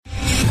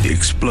The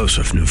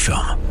explosive new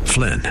film,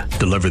 Flynn,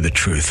 deliver the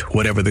truth,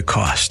 whatever the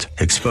cost,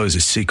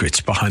 exposes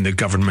secrets behind the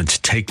government's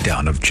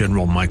takedown of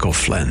General Michael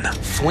Flynn.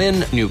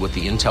 Flynn knew what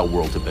the intel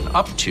world had been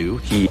up to.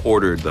 He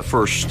ordered the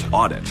first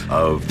audit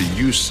of the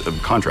use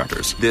of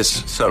contractors.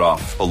 This set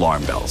off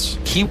alarm bells.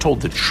 He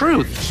told the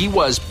truth. He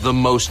was the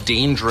most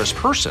dangerous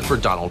person for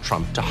Donald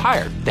Trump to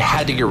hire. They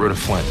had to get rid of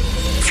Flynn.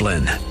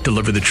 Flynn,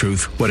 deliver the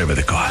truth, whatever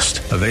the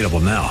cost. Available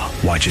now.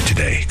 Watch it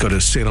today. Go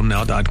to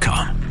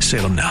salemnow.com.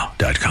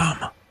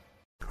 salemnow.com.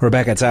 We're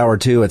back at Hour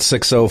 2 at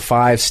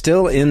 6:05.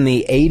 Still in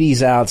the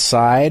 80s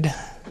outside.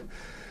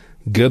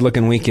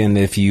 Good-looking weekend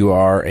if you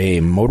are a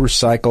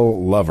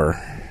motorcycle lover.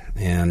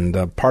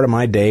 And part of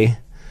my day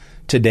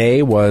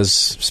today was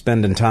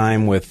spending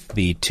time with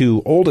the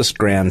two oldest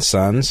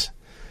grandsons.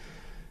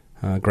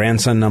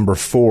 Grandson number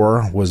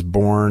 4 was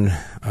born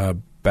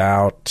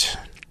about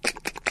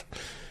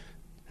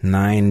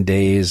 9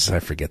 days, I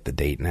forget the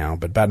date now,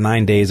 but about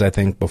 9 days, I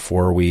think,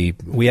 before we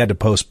had to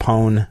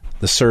postpone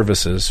the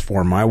services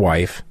for my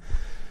wife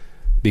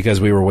because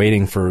we were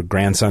waiting for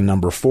grandson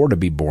number 4 to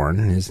be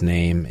born. His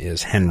name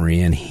is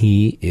Henry, and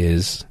he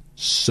is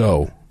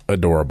so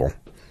adorable,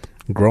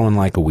 growing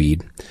like a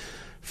weed.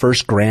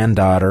 First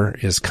granddaughter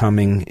is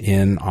coming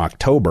in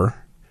October,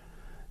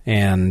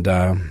 and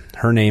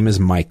her name is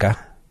Micah.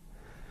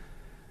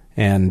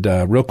 And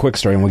real quick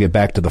story, and we'll get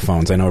back to the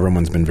phones. I know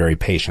everyone's been very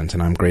patient,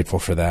 and I'm grateful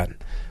for that.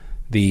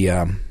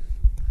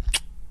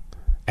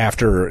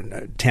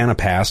 After Tana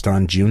passed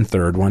on June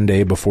 3rd, one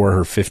day before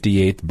her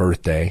 58th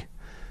birthday,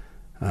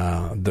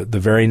 the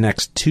very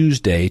next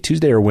Tuesday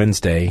or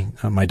Wednesday,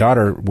 my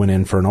daughter went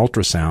in for an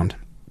ultrasound.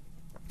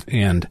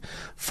 And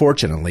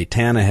fortunately,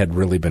 Tana had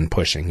really been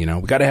pushing.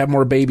 We got to have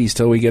more babies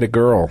till we get a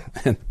girl.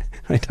 And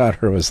my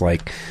daughter was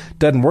like,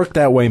 "Doesn't work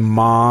that way,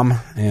 Mom."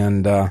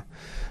 And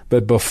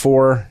but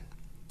before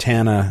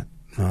Tana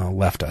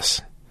left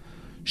us,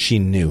 she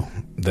knew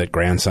that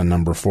grandson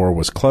number 4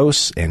 was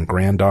close and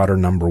granddaughter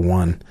number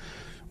 1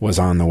 was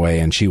on the way,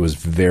 and she was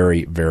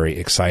very, very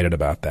excited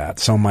about that.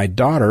 So my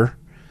daughter,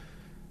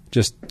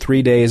 just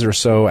 3 days or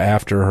so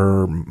after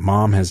her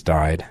mom has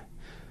died,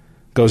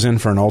 goes in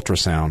for an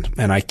ultrasound,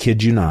 and I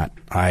kid you not,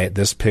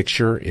 this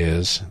picture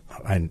is,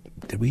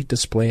 did we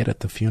display it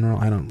at the funeral?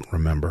 I don't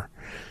remember.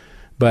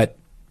 But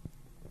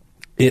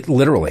it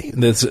literally,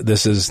 this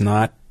is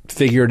not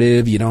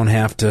figurative. You don't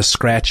have to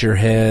scratch your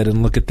head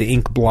and look at the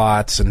ink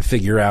blots and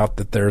figure out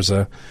that there's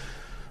a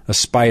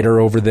spider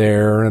over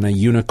there and a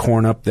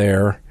unicorn up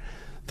there.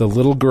 The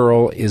little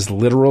girl is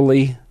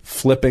literally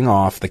flipping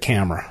off the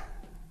camera.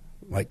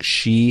 Like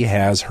she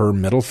has her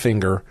middle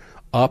finger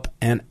up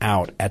and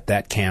out at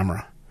that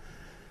camera.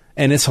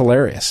 And it's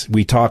hilarious.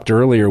 We talked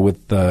earlier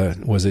with,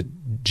 was it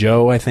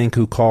Joe, I think,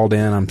 who called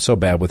in? I'm so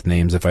bad with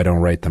names if I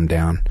don't write them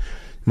down.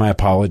 My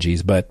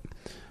apologies. But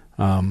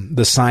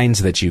the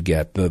signs that you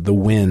get, the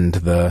wind,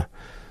 the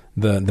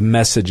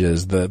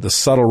messages, the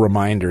subtle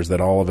reminders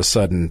that all of a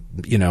sudden,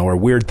 are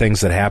weird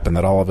things that happen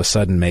that all of a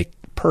sudden make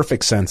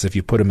perfect sense if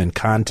you put them in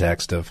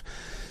context of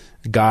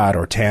God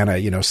or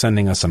Tana,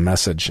 sending us a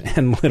message.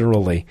 And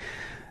literally,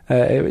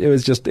 it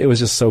was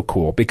just so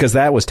cool because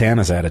that was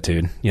Tana's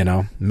attitude,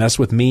 mess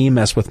with me,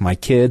 mess with my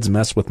kids,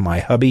 mess with my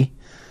hubby,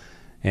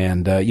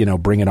 and,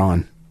 bring it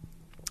on.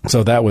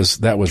 So that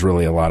was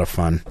really a lot of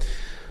fun.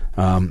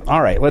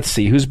 All right, let's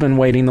see. Who's been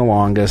waiting the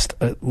longest?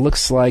 It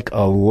looks like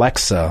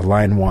Alexa,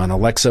 line 1.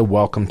 Alexa,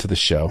 welcome to the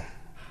show.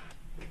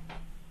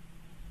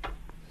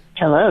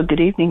 Hello.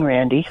 Good evening,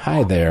 Randy.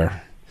 Hi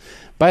there.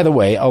 By the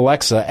way,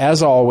 Alexa,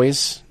 as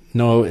always,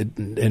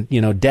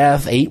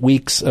 death, 8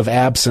 weeks of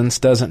absence,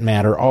 doesn't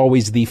matter.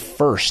 Always the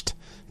first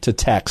to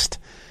text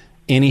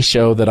any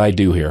show that I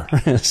do here.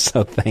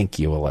 So thank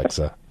you,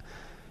 Alexa.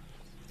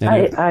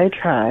 I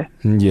try.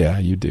 Yeah,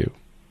 you do.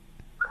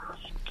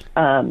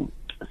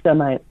 So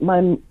my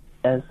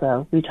as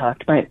we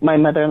talked, my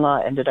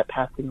mother-in-law ended up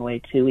passing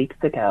away 2 weeks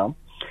ago.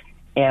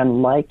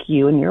 And like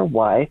you and your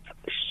wife,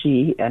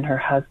 she and her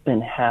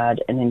husband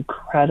had an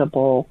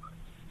incredible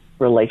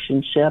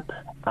relationship,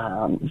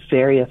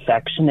 very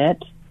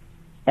affectionate.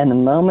 And the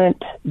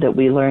moment that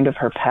we learned of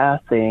her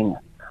passing,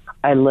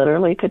 I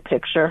literally could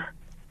picture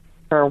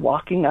her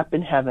walking up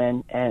in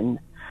heaven and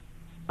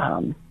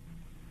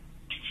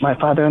my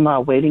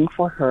father-in-law waiting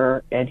for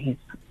her, and he's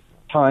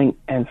telling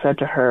and said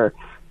to her,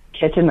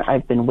 "Kitten,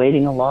 I've been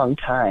waiting a long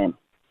time.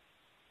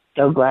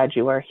 So glad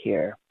you are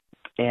here."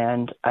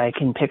 And I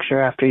can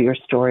picture after your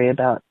story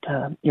about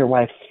your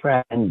wife's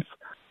friend's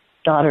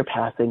daughter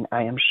passing,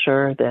 I am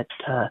sure that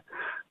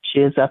she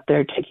is up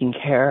there taking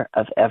care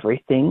of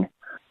everything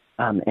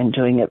and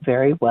doing it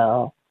very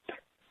well.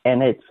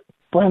 And it's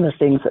one of the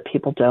things that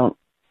people don't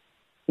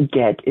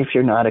get if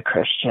you're not a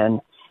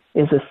Christian,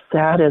 is as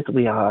sad as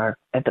we are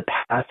at the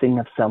passing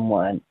of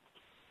someone,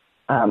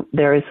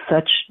 there is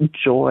such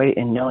joy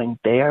in knowing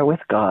they are with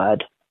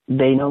God.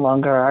 They no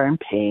longer are in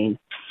pain.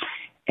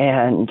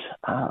 And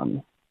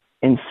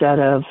instead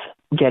of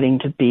getting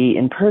to be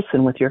in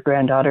person with your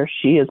granddaughter,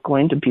 she is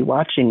going to be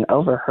watching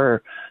over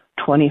her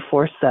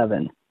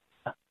 24/7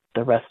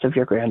 the rest of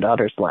your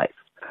granddaughter's life.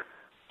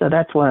 So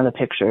that's one of the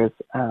pictures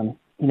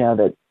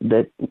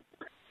that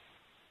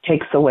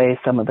takes away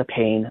some of the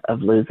pain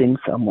of losing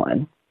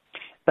someone.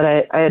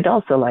 But I'd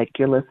also like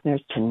your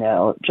listeners to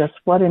know just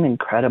what an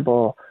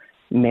incredible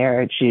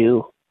marriage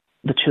the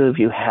two of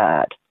you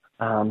had.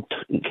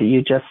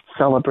 You just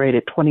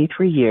celebrated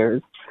 23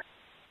 years,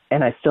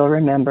 and I still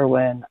remember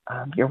when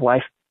your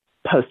wife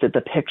posted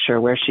the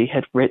picture where she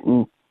had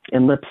written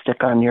in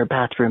lipstick on your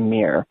bathroom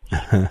mirror.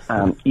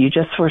 You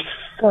just were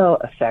so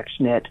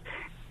affectionate,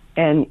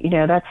 and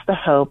that's the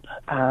hope.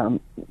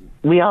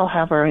 We all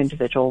have our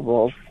individual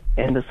roles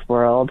in this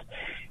world,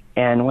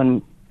 and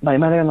when my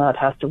mother-in-law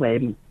passed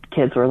away,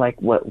 kids were like,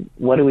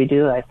 what do we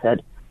do? I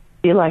said,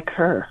 be like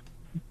her.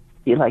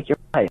 Be like your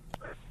wife.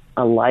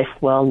 A life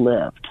well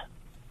lived.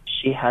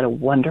 She had a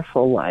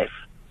wonderful life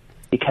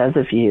because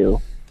of you,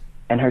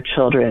 and her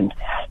children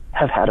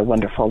have had a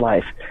wonderful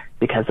life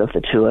because of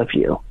the two of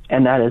you.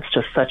 And that is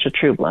just such a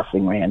true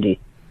blessing, Randy.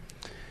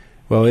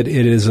 Well, it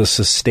is a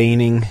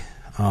sustaining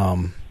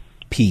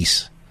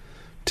piece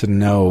to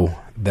know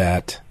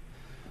that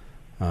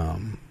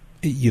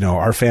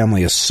our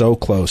family is so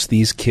close.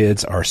 These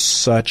kids are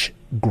such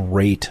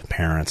great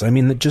parents. I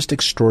mean, just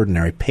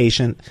extraordinary,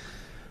 patient,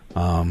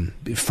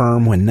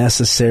 firm when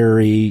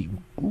necessary,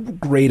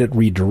 great at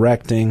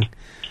redirecting.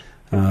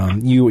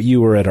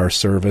 You were at our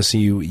service.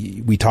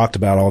 We talked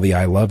about all the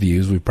I love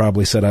yous. We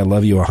probably said I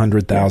love you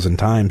 100,000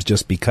 times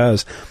just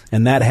because,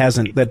 and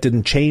that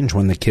didn't change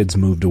when the kids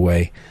moved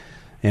away,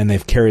 and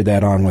they've carried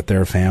that on with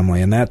their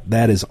family, and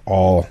that is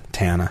all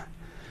Tana.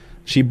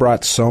 She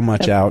brought so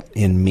much out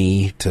in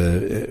me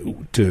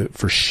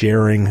for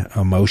sharing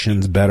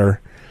emotions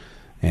better,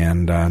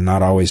 and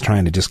not always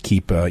trying to just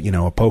keep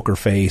a poker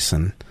face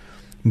and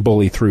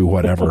bully through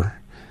whatever.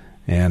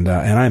 And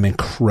I'm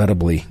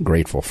incredibly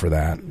grateful for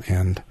that,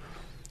 and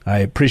I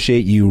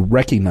appreciate you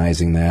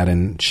recognizing that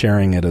and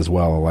sharing it as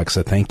well,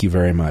 Alexa. Thank you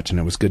very much, and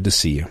it was good to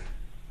see you.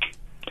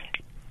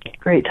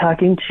 Great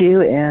talking to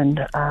you, and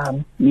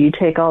you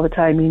take all the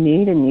time you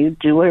need, and you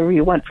do whatever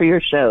you want for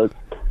your shows.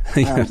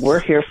 Yes.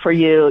 We're here for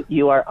you.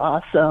 You are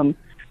awesome.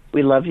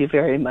 We love you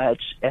very much,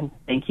 and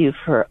thank you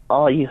for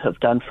all you have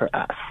done for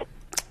us.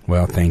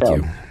 Well, thank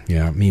you.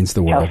 Yeah, it means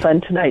the world. Have fun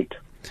tonight.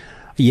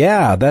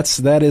 Yeah,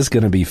 that is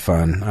going to be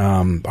fun.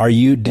 Are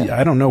you?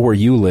 I don't know where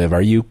you live.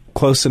 Are you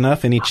close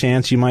enough? Any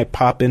chance you might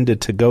pop into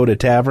To Go to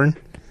Tavern?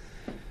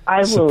 I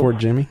will support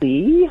Jimmy.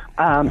 See.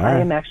 Right. I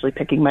am actually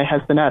picking my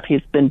husband up.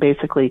 He's been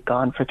basically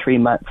gone for 3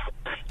 months,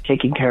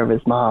 taking care of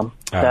his mom.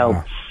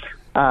 So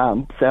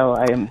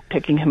I am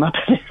picking him up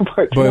at the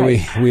airport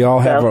tonight. Boy, we all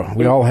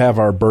have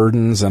our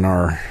burdens and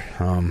our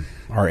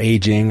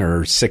aging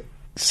or sick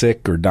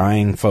or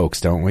dying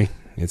folks, don't we?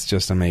 It's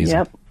just amazing.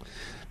 Yep.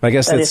 I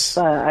guess if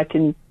I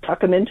can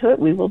talk him into it,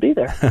 we will be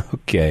there.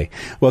 Okay.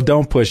 Well,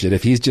 don't push it.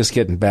 If he's just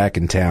getting back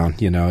in town,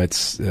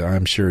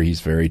 I'm sure he's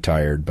very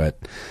tired. But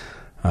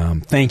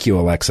thank you,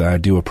 Alexa. I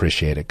do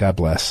appreciate it. God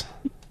bless.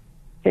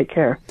 Take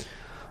care.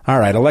 All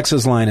right.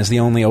 Alexa's line is the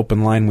only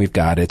open line we've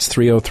got. It's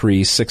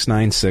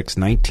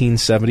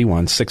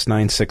 303-696-1971,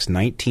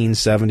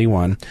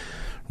 696-1971.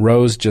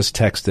 Rose just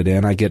texted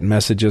in. I get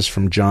messages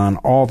from John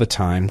all the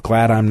time.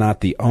 Glad I'm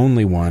not the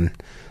only one.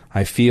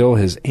 I feel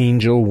his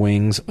angel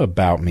wings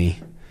about me.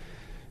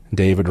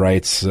 David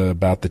writes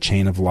about the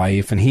chain of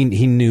life, and he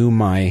knew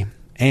my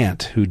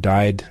aunt who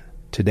died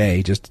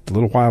today, just a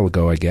little while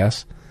ago, I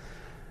guess.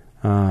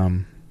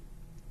 But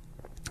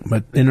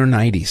in her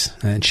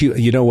 90s. And she,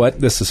 you know what?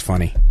 This is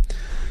funny.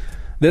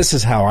 This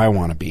is how I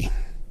want to be.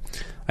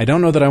 I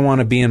don't know that I want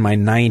to be in my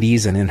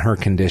 90s and in her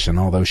condition,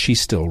 although she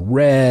still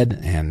read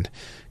and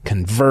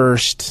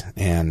conversed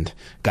and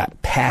got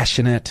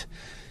passionate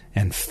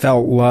and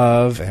felt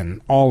love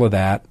and all of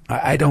that.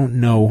 I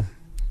don't know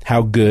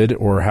how good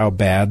or how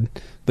bad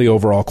the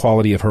overall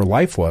quality of her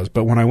life was,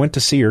 but when I went to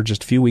see her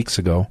just a few weeks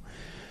ago,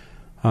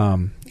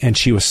 and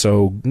she was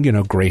so,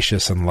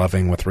 gracious and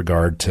loving with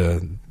regard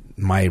to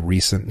my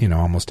recent,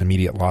 almost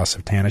immediate loss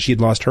of Tana. She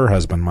had lost her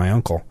husband, my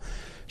uncle,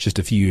 just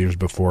a few years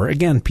before.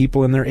 Again,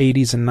 people in their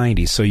 80s and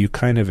 90s, so you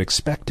kind of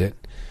expect it.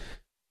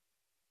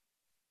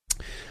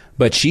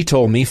 But she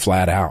told me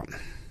flat out,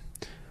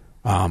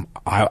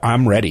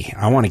 I'm ready.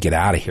 I want to get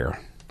out of here.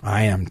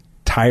 I am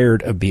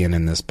tired of being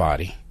in this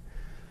body.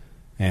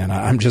 And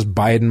I'm just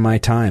biding my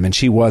time. And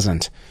she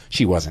wasn't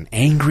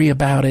angry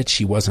about it.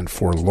 She wasn't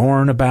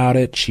forlorn about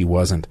it. She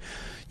wasn't,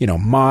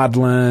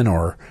 maudlin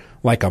or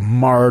like a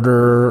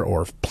martyr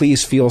or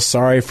please feel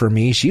sorry for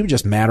me. She was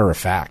just matter of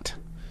fact.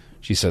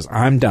 She says,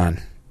 I'm done.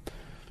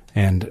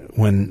 And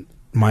when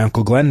my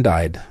Uncle Glenn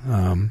died,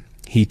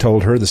 he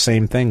told her the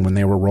same thing when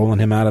they were rolling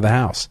him out of the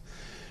house.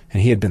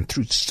 And he had been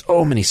through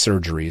so many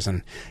surgeries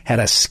and had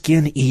a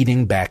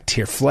flesh-eating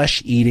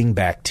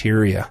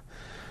bacteria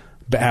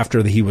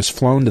after he was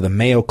flown to the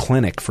Mayo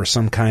Clinic for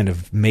some kind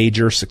of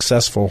major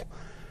successful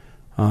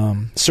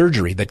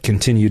surgery that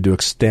continued to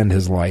extend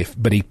his life.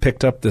 But he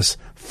picked up this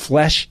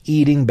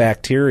flesh-eating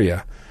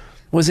bacteria,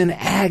 was in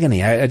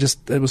agony.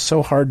 It was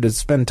so hard to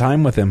spend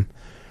time with him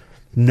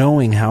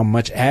knowing how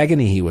much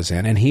agony he was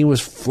in. And he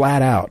was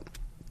flat out.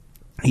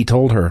 He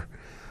told her,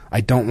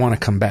 I don't want to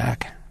come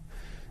back.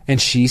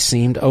 And she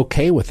seemed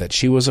okay with it.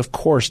 She was, of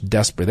course,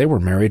 desperate. They were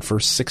married for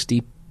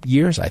 60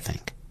 years, I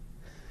think.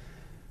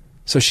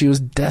 So she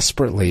was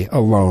desperately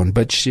alone,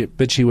 but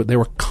they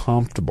were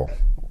comfortable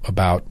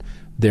about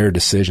their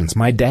decisions.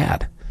 My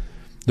dad,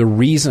 the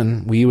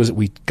reason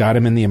we got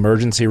him in the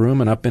emergency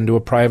room and up into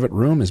a private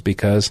room is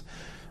because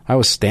I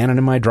was standing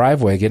in my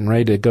driveway getting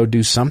ready to go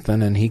do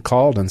something, and he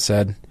called and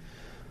said,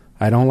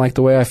 I don't like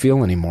the way I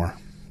feel anymore.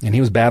 And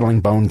he was battling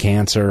bone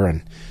cancer,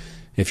 and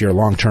if you're a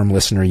long-term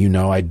listener, you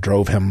know I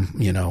drove him,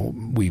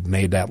 we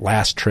made that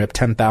last trip,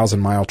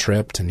 10,000-mile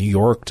trip to New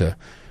York to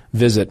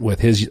visit with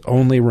his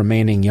only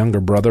remaining younger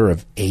brother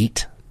of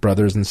 8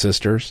 brothers and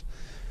sisters.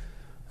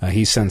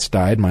 He's since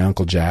died, my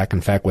Uncle Jack.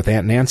 In fact, with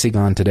Aunt Nancy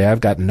gone today, I've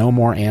got no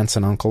more aunts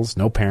and uncles,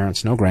 no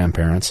parents, no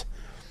grandparents.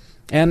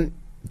 And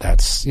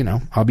that's,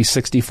 I'll be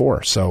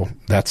 64, so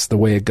that's the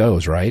way it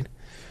goes, right?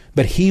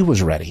 But he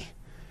was ready.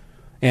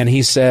 And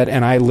he said,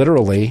 and I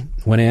literally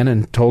went in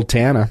and told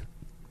Tana,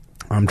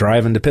 I'm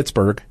driving to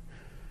Pittsburgh.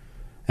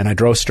 And I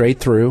drove straight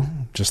through,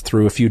 just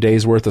threw a few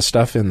days' worth of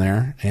stuff in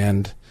there.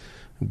 And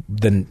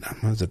then,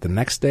 was it the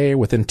next day?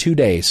 Within 2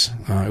 days,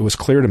 it was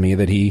clear to me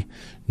that he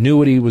knew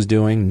what he was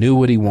doing, knew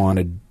what he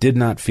wanted, did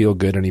not feel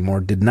good anymore,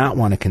 did not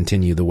want to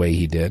continue the way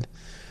he did.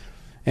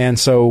 And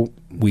so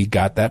we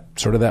got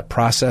that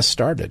process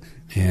started.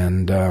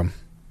 And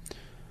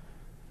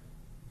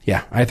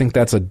yeah, I think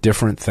that's a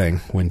different thing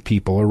when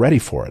people are ready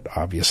for it,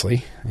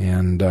 obviously,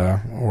 and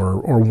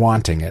or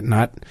wanting it.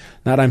 Not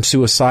I'm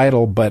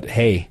suicidal, but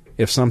hey,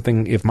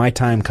 if my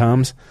time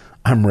comes,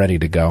 I'm ready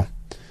to go.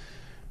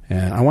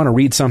 And I want to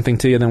read something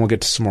to you, then we'll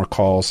get to some more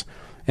calls.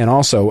 And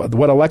also,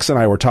 what Alexa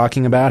and I were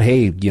talking about,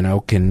 hey,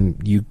 can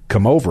you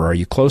come over? Are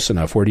you close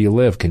enough? Where do you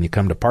live? Can you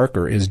come to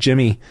Parker? Is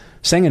Jimmy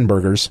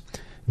Sengenberger's,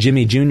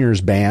 Jimmy Jr.'s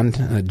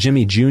band,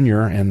 Jimmy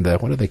Jr. and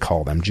what do they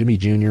call them? Jimmy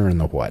Jr. and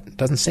the what? It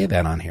doesn't say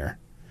that on here.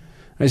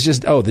 It's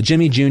just, the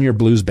Jimmy Jr.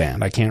 Blues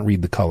Band. I can't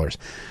read the colors.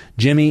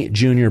 Jimmy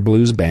Jr.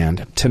 Blues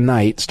Band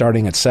tonight,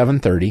 starting at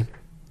 7:30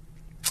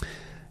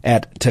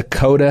 at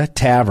Dakota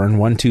Tavern,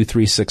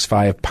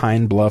 12365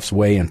 Pine Bluffs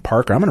Way in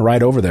Parker. I'm going to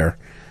ride over there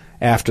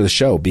after the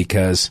show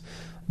because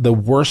the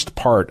worst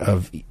part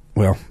of,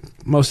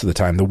 most of the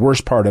time, the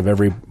worst part of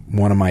every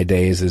one of my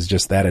days is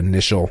just that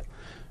initial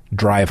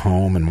drive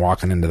home and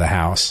walking into the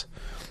house.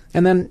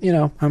 And then,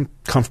 I'm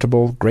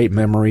comfortable, great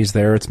memories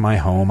there. It's my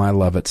home. I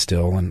love it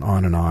still, and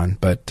on and on.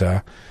 But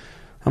I'm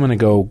going to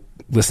go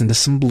listen to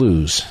some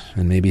blues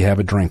and maybe have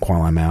a drink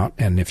while I'm out.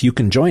 And if you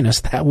can join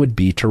us, that would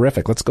be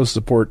terrific. Let's go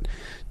support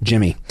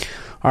Jimmy.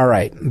 All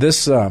right.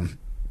 This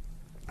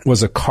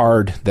was a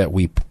card that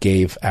we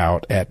gave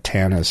out at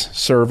Tana's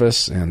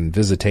service and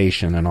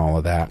visitation and all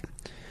of that.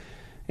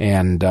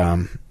 And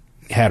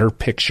had her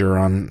picture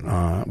on,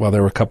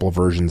 there were a couple of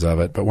versions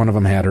of it, but one of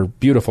them had her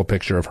beautiful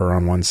picture of her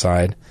on one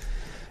side.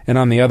 And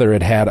on the other,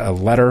 it had a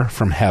letter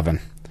from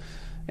heaven.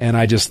 And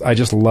I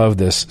just love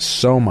this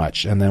so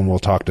much. And then we'll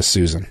talk to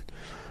Susan.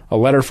 A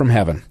letter from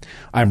heaven.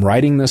 I'm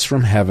writing this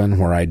from heaven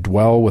where I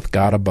dwell with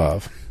God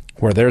above.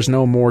 Where there's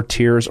no more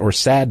tears or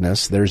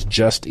sadness, there's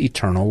just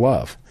eternal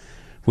love.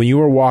 When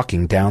you are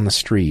walking down the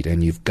street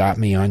and you've got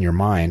me on your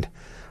mind,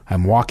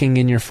 I'm walking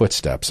in your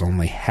footsteps,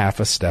 only half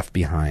a step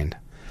behind.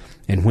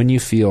 And when you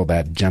feel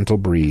that gentle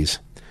breeze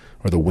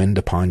or the wind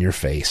upon your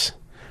face,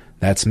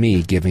 that's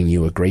me giving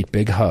you a great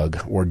big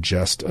hug or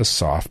just a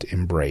soft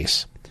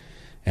embrace.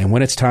 And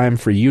when it's time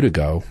for you to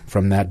go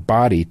from that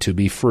body to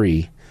be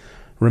free,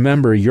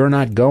 remember you're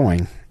not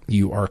going,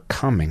 you are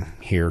coming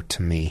here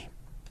to me.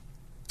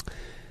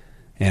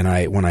 And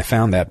when I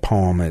found that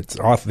poem,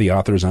 the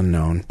author's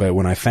unknown, but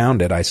when I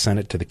found it, I sent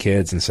it to the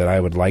kids and said I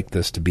would like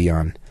this to be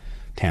on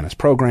Tana's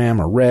program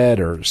or read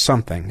or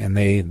something, and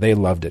they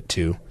loved it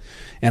too.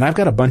 And I've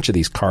got a bunch of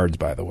these cards,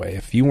 by the way.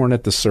 If you weren't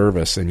at the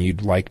service and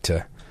you'd like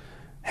to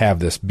have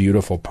this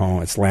beautiful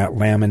poem, it's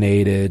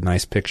laminated,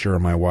 nice picture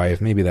of my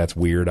wife. Maybe that's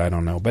weird, I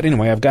don't know. But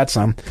anyway, I've got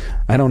some.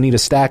 I don't need a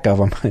stack of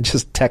them.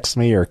 Just text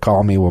me or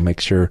call me. We'll make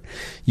sure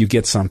you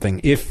get something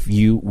if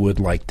you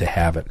would like to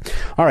have it.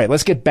 All right,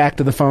 let's get back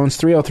to the phones.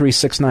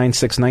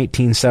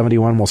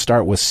 303-696-1971. We'll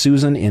start with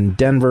Susan in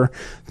Denver.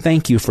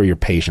 Thank you for your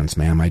patience,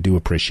 ma'am. I do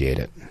appreciate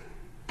it.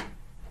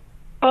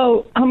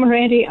 Oh, I'm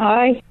ready.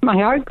 My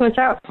heart goes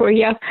out for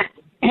you.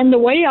 And the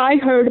way I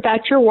heard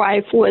about your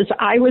wife was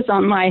I was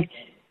on my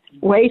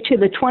way to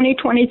the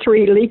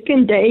 2023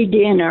 Lincoln Day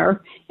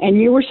dinner,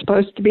 and you were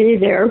supposed to be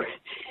there.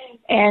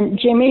 And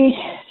Jimmy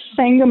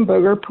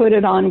Sengenberger put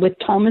it on with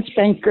Thomas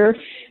Banker,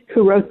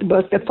 who wrote the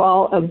book, The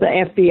Fall of the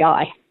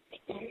FBI.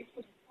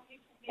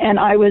 And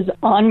I was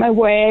on my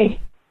way,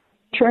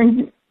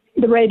 turned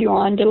the radio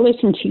on to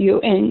listen to you,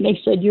 and they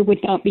said you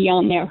would not be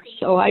on there.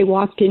 So I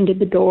walked into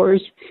the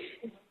doors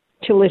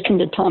to listen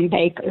to Tom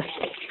Baker.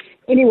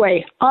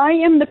 Anyway, I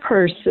am the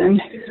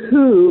person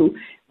who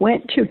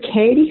went to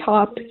Katie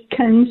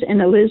Hopkins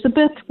and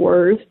Elizabeth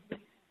Wolf,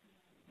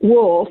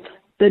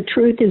 The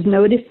Truth is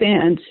No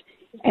Defense,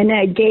 and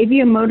I gave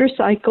you a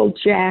motorcycle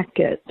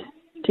jacket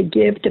to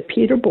give to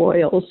Peter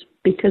Boyles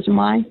because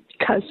my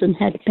cousin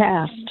had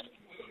passed.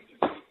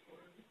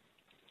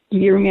 Do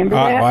you remember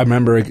that? I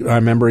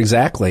remember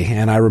exactly,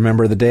 and I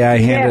remember the day I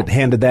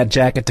handed that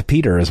jacket to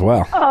Peter as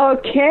well.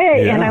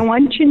 Okay, and I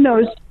want you to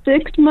know,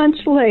 6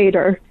 months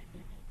later,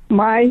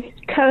 my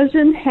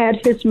cousin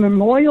had his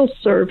memorial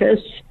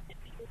service,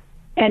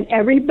 and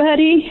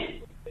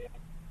everybody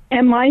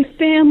and my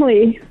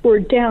family were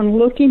down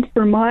looking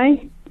for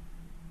my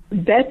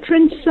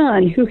veteran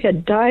son who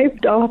had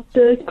dived off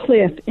the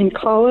cliff in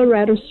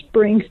Colorado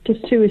Springs to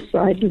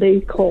suicide,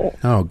 Lee Cole.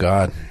 Oh,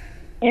 God.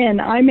 And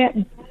I'm at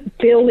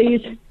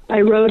Billy's. I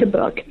wrote a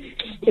book.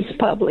 It's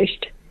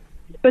published.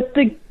 But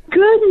the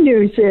good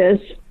news is,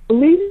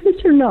 believe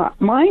this or not,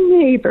 my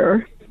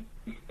neighbor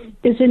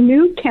is a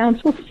new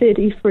council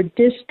city for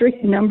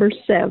District Number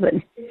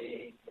 7.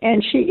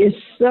 And she is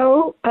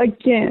so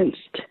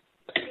against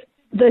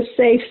the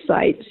safe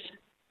sites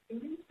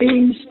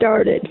being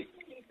started.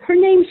 Her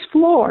name's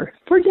Floor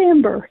for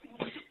Denver.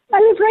 I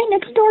live right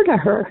next door to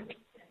her.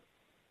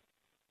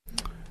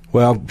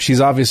 Well, she's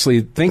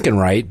obviously thinking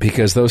right,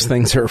 because those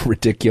things are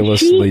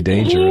ridiculously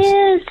dangerous.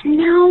 Yes.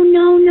 No.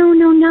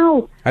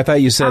 I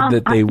thought you said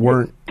that they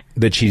weren't,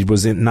 that she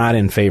was not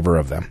in favor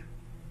of them.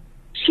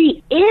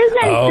 She is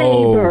in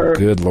favor. Oh,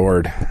 good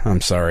Lord. I'm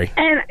sorry.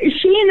 And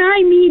she and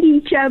I meet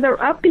each other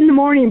up in the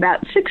morning,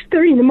 about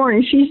 6:30 in the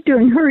morning. She's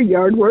doing her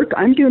yard work.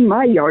 I'm doing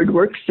my yard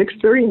work,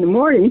 6:30 in the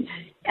morning.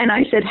 And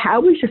I said,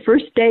 how was your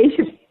first day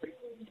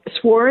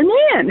sworn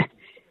in?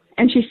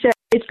 And she said,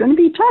 it's going to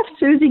be tough,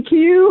 Susie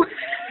Q.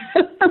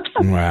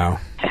 Wow.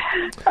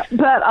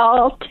 But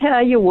I'll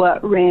tell you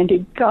what,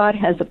 Randy, God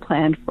has a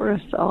plan for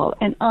us all.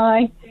 And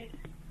I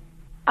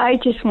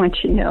just want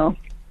you to know,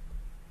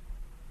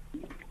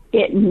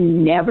 it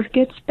never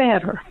gets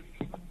better.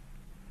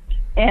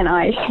 And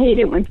I hate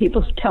it when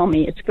people tell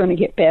me it's going to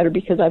get better,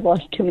 because I've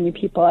lost too many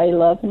people I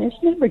love, and it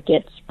never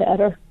gets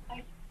better.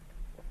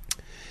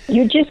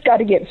 You just got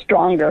to get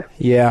stronger.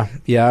 Yeah.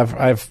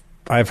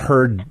 I've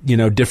heard,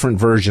 different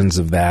versions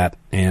of that,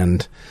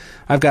 and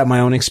I've got my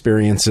own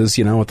experiences,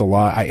 with the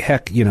law.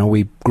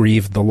 We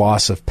grieve the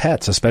loss of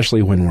pets,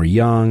 especially when we're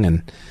young,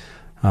 and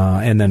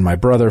then my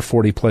brother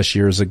 40 plus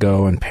years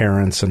ago, and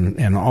parents,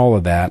 and all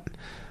of that.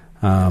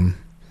 I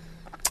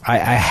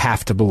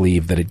have to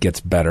believe that it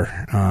gets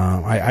better.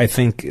 I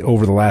think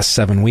over the last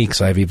 7 weeks,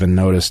 I've even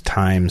noticed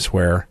times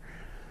where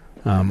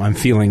I'm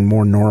feeling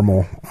more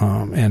normal,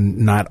 and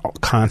not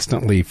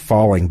constantly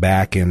falling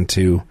back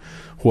into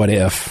what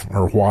if,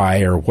 or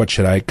why, or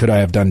could I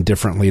have done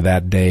differently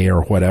that day,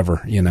 or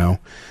whatever,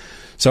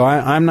 So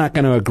I'm not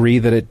going to agree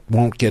that it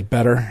won't get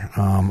better.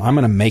 I'm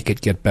going to make it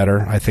get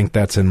better. I think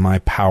that's in my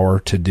power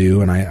to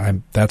do, and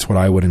I that's what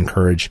I would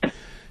encourage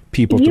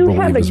people to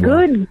believe as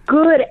well. You have a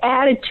good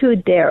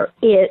attitude there.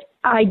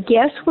 I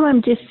guess what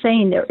I'm just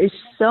saying, there is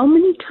so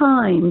many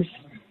times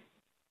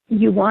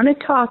you want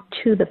to talk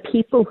to the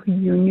people who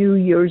you knew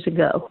years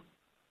ago,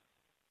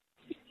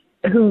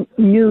 who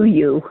knew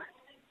you,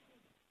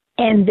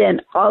 and then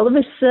all of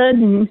a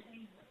sudden,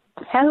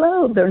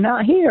 hello, they're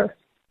not here.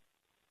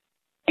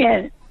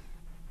 And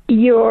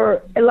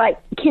you're like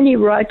Kenny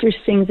Rogers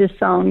sings a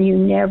song, you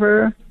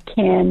never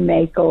can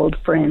make old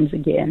friends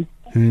again.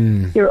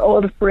 Your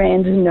old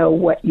friends know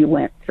what you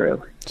went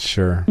through.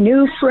 Sure.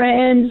 New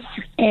friends,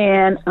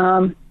 and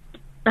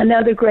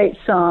another great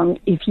song,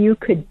 if you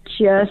could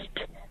just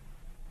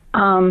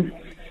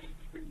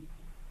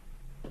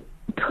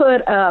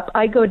put up,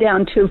 I go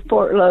down to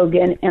Fort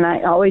Logan, and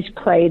I always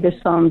play the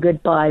song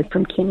Goodbye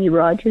from Kenny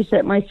Rogers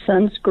at my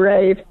son's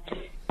grave,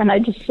 and I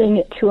just sing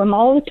it to him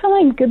all the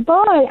time.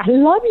 Goodbye, I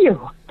love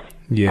you.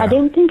 Yeah. I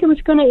didn't think it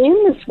was going to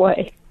end this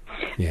way.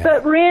 Yeah.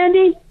 But,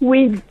 Randy,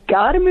 we've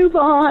got to move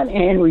on,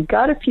 and we've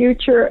got a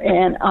future,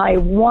 and I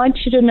want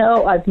you to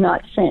know I've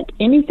not sent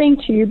anything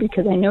to you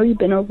because I know you've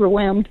been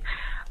overwhelmed,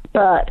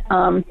 but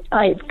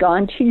I've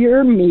gone to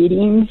your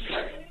meetings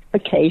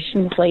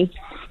occasionally.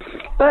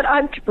 But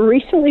I've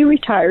recently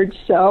retired,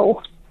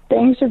 so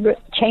things are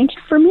changed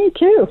for me,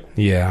 too.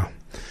 Yeah.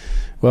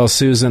 Well,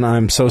 Susan,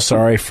 I'm so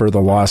sorry for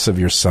the loss of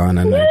your son,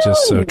 and it's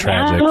just so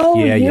tragic.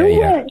 Yeah.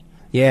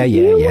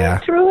 You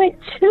went through it,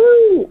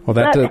 too. Well,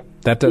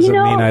 that doesn't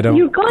mean I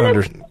don't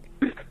understand.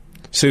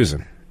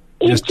 Susan,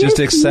 just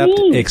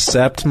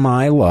accept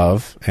my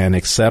love and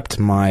accept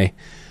my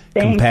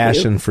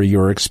compassion for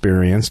your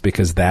experience,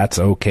 because that's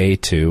okay,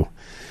 too.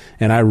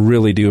 And I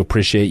really do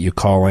appreciate you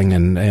calling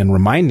and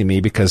reminding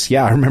me, because,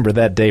 I remember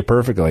that day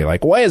perfectly.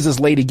 Like, why is this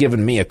lady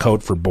giving me a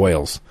coat for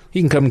boils?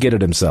 He can come get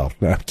it himself.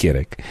 No, I'm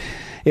kidding.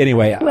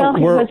 Anyway, he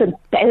wasn't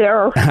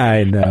there.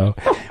 I know.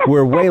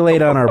 We're way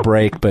late on our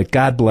break, but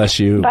God bless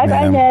you,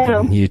 ma'am.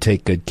 Now. You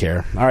take good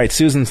care. All right,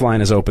 Susan's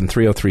line is open,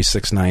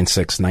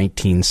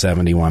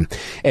 303-696-1971.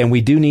 And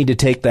we do need to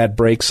take that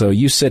break, so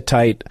you sit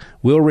tight.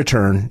 We'll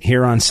return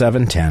here on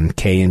 710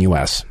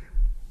 KNUS.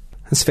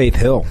 That's Faith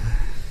Hill.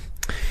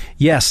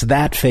 Yes,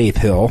 that Faith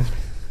Hill,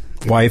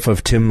 wife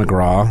of Tim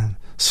McGraw,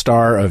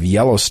 star of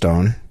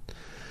Yellowstone,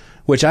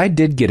 which I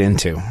did get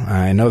into.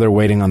 I know they're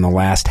waiting on the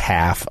last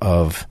half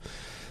of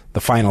the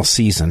final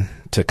season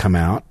to come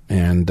out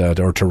and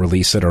or to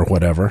release it or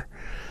whatever.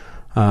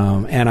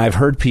 And I've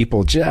heard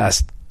people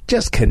just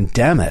just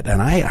condemn it. And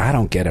I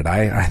don't get it.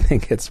 I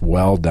think it's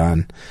well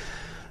done.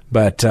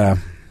 But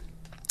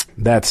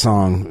that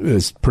song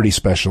is pretty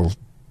special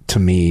to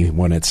me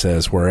when it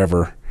says,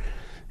 wherever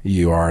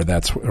you are,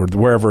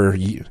 wherever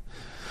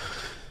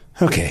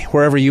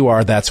you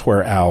are, that's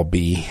where I'll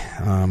be.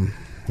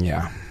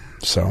 Yeah.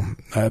 So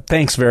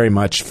thanks very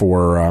much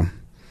for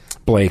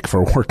Blake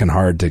for working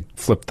hard to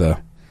flip the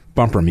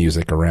bumper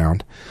music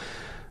around.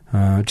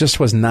 Just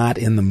was not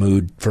in the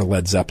mood for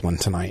Led Zeppelin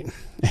tonight.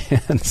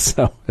 And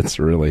so it's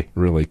really,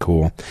 really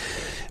cool.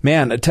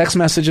 Man, text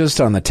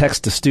messages on the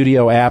Text to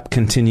Studio app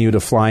continue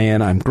to fly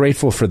in. I'm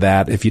grateful for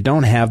that. If you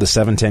don't have the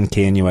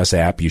 710 KNUS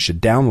app, you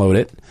should download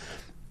it,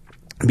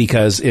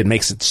 because it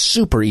makes it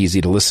super easy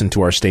to listen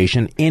to our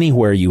station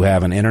anywhere you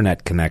have an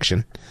internet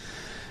connection,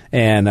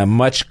 and a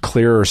much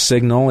clearer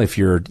signal if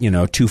you're,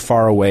 too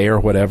far away or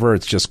whatever.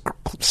 It's just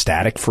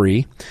static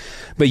free.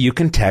 But you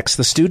can text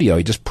the studio.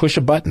 You just push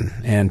a button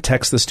and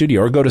text the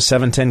studio, or go to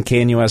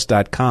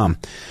 710knus.com.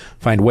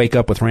 Find Wake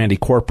Up with Randy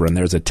Corporon.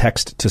 There's a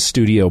text to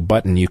studio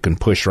button you can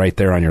push right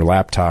there on your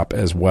laptop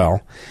as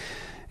well.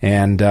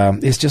 And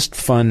it's just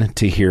fun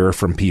to hear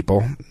from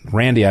people.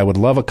 Randy, I would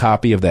love a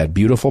copy of that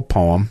beautiful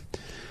poem.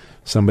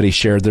 Somebody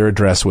shared their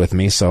address with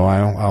me, so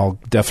I'll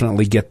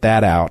definitely get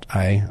that out.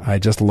 I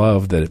just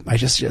love that.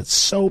 It's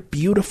so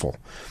beautiful.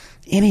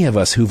 Any of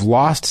us who've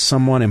lost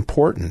someone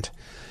important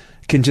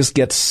can just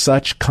get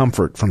such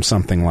comfort from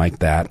something like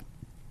that.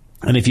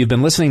 And if you've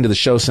been listening to the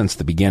show since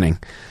the beginning,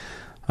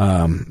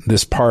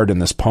 this part in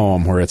this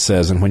poem where it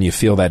says, "And when you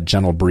feel that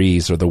gentle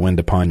breeze or the wind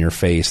upon your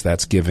face,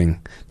 that's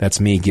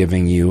me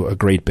giving you a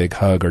great big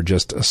hug or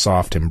just a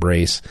soft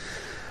embrace."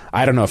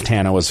 I don't know if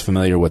Tana was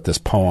familiar with this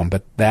poem,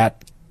 but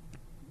that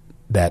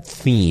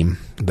theme,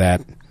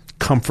 that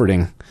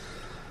comforting,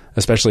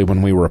 especially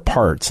when we were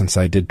apart, since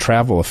I did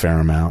travel a fair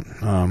amount,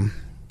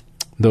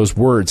 those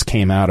words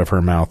came out of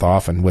her mouth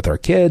often with our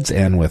kids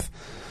and with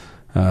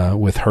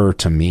her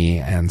to me.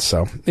 And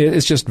so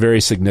it's just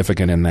very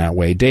significant in that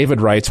way.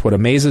 David writes, "What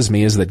amazes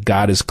me is that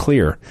God is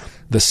clear.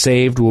 The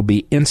saved will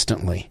be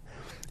instantly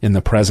in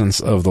the presence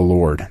of the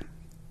Lord."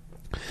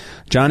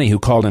 Johnny, who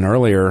called in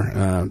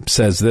earlier,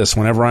 says this: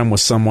 "Whenever I'm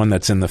with someone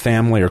that's in the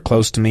family or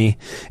close to me,"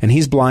 and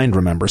he's blind,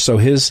 remember, so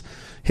his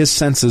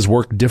senses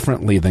work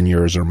differently than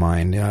yours or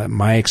mine.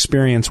 My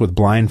experience with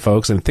blind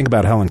folks, and think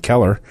about Helen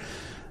Keller,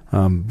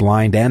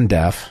 blind and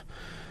deaf,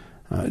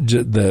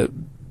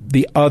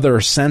 the other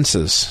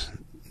senses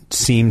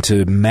seem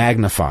to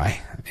magnify,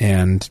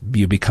 and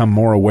you become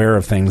more aware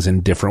of things in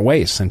different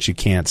ways since you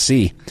can't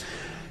see.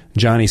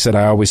 Johnny said,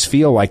 "I always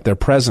feel like their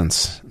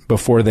presence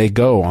before they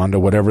go on to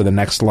whatever the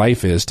next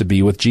life is to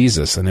be with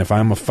Jesus. And if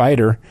I'm a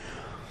fighter,"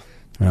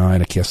 well, I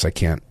guess I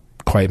can't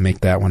quite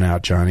make that one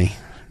out, Johnny.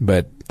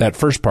 But that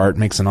first part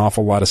makes an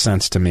awful lot of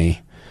sense to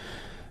me.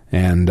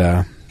 And,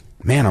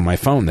 man, on my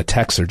phone, the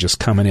texts are just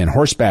coming in.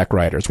 Horseback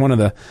riders, one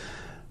of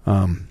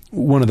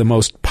the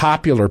most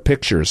popular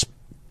pictures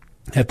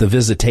at the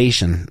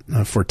visitation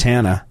for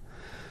Tana.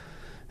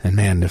 And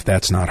man, if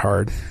that's not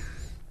hard.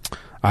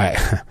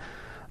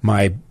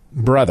 My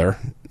brother,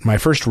 my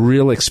first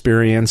real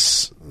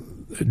experience,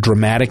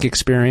 dramatic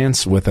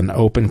experience with an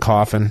open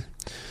coffin,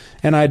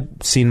 and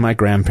I'd seen my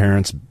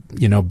grandparents,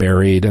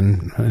 buried,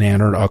 and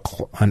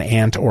an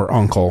aunt or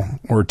uncle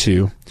or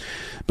two.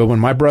 But when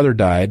my brother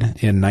died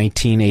in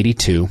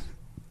 1982,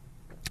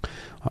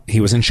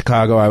 he was in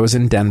Chicago, I was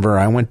in Denver,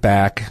 I went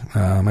back,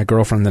 my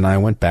girlfriend and I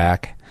went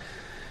back,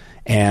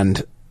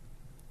 and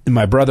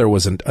my brother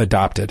was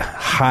adopted,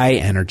 high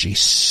energy,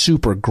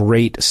 super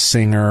great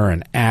singer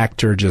and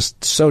actor,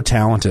 just so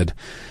talented.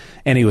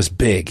 And he was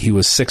big. He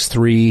was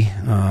 6'3",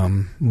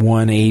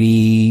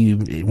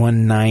 180,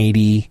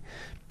 190,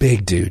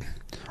 big dude,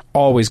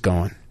 always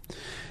going.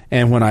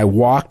 And when I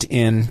walked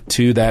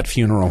into that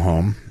funeral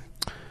home,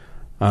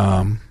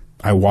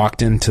 I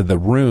walked into the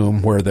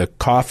room where the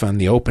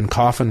open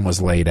coffin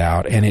was laid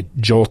out, and it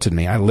jolted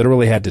me. I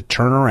literally had to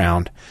turn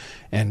around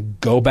and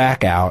go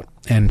back out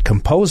and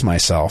compose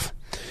myself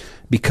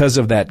because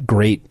of that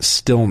great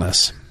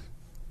stillness.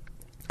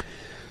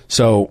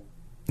 So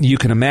you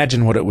can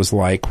imagine what it was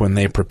like when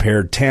they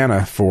prepared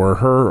Tana for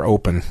her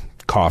open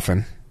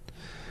coffin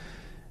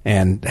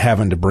and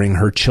having to bring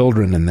her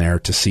children in there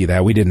to see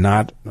that. We did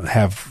not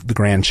have the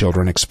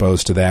grandchildren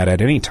exposed to that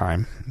at any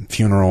time,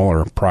 funeral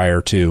or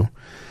prior to.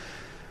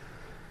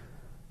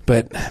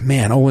 But,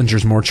 man,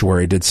 Ollinger's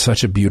Mortuary did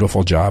such a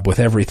beautiful job with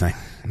everything.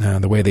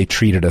 The way they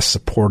treated us,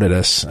 supported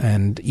us,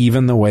 and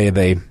even the way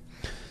they,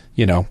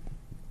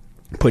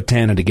 put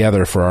Tana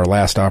together for our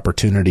last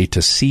opportunity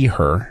to see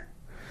her.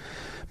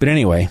 But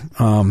anyway,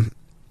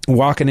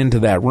 walking into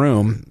that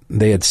room,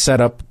 they had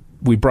set up,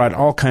 we brought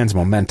all kinds of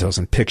mementos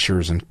and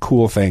pictures and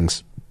cool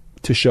things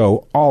to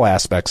show all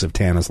aspects of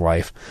Tana's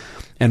life.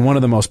 And one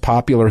of the most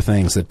popular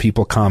things that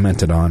people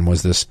commented on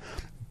was this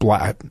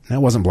it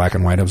wasn't black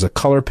and white, it was a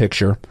color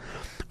picture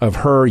of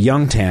her,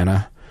 young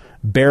Tana,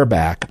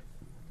 bareback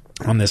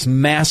on this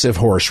massive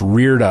horse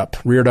reared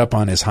up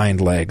on his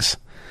hind legs.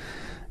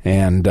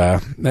 And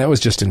that was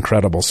just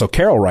incredible. So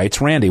Carol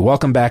writes, Randy,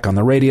 welcome back on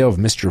the radio. I've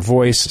missed your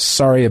voice.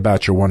 Sorry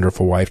about your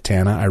wonderful wife,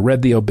 Tana. I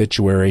read the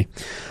obituary.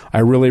 I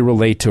really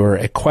relate to her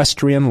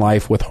equestrian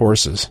life with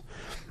horses.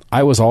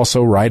 I was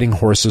also riding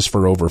horses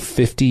for over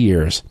 50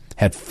 years.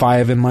 Had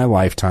 5 in my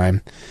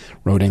lifetime.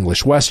 Rode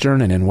English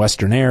Western and in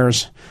Western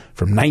Airs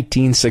from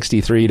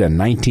 1963 to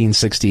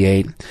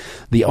 1968.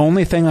 The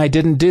only thing I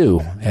didn't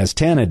do, as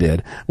Tana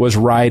did, was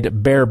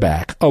ride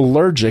bareback,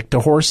 allergic to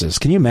horses.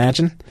 Can you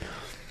imagine?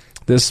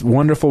 This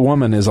wonderful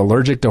woman is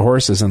allergic to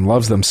horses and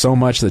loves them so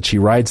much that she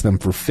rides them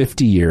for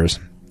 50 years.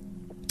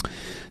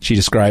 She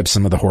describes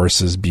some of the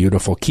horses.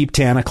 Beautiful. Keep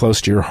Tana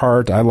close to your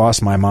heart. I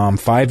lost my mom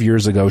 5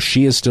 years ago.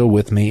 She is still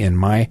with me in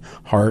my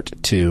heart,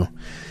 too.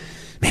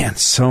 Man,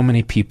 so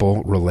many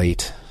people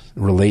relate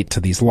to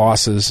these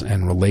losses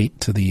and relate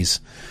to these,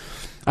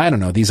 I don't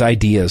know, these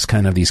ideas,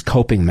 kind of these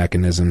coping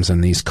mechanisms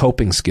and these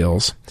coping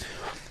skills.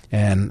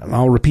 And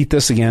I'll repeat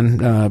this again,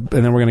 and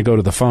then we're going to go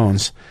to the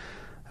phones.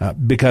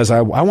 Because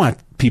I want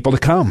people to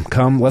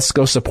come. Let's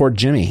go support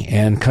Jimmy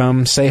and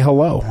come say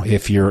hello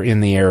if you're in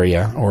the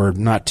area or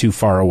not too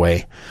far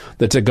away.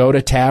 The To Go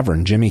to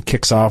Tavern. Jimmy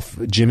kicks off.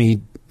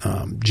 Jimmy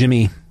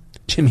Jr.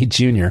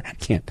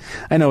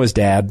 I know his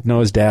dad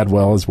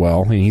well as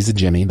well. I mean, he's a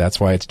Jimmy. That's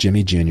why it's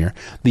Jimmy Jr.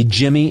 The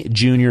Jimmy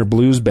Jr.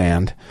 Blues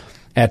Band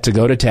at To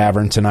Go to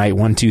Tavern tonight,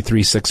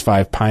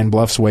 12365 Pine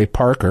Bluffs Way,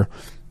 Parker.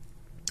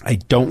 I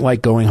don't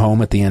like going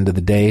home at the end of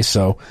the day,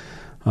 so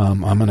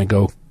I'm going to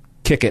go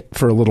kick it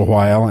for a little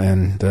while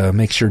and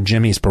make sure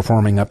Jimmy's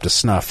performing up to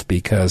snuff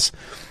because,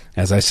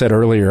 as I said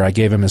earlier, I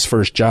gave him his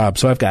first job,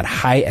 so I've got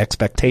high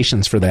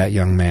expectations for that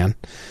young man.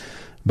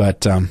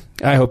 But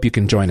I hope you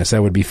can join us.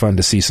 That would be fun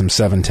to see some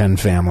 710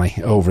 family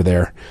over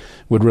there.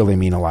 Would really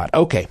mean a lot.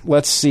 Okay,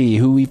 let's see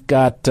who we've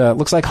got.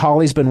 Looks like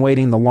Holly's been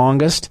waiting the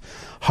longest.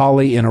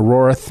 Holly in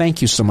Aurora,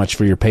 thank you so much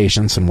for your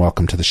patience and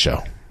welcome to the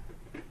show.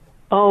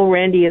 Oh,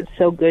 Randy, it's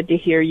so good to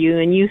hear you,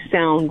 and you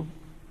sound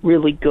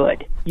really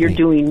good. You're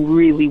doing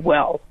really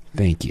well.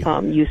 Thank you.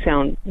 You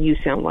sound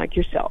like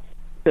yourself,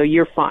 so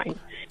you're fine.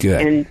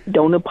 Good. And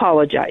don't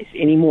apologize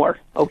anymore.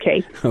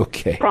 Okay.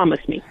 Okay.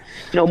 Promise me,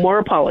 no more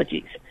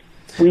apologies.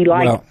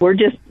 We're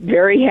just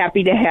very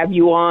happy to have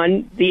you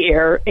on the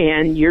air,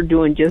 and you're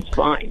doing just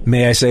fine.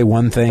 May I say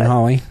one thing,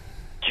 Holly?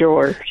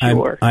 Sure.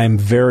 I'm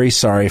very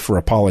sorry for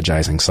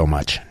apologizing so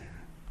much.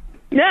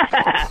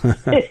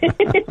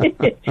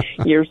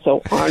 You're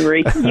so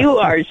ornery. You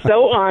are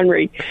so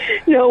ornery.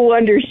 No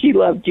wonder she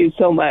loved you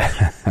so much.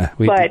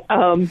 But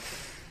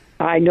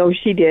I know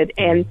she did.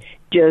 And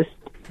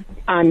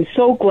I'm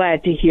so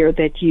glad to hear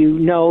that you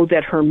know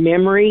that her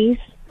memories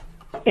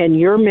and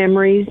your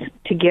memories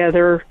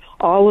together,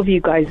 all of you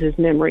guys'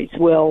 memories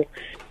will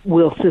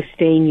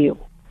sustain you.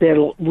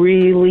 That'll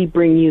really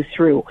bring you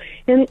through.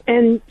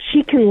 And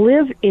she can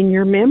live in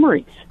your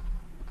memories.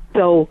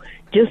 So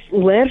just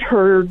let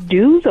her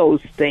do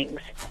those things.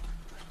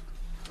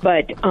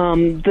 But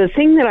the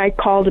thing that I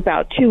called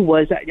about, too,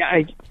 was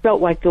I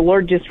felt like the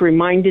Lord just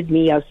reminded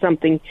me of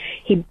something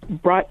He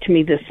brought to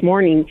me this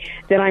morning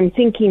that I'm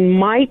thinking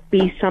might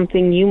be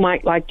something you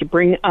might like to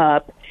bring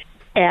up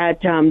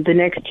at the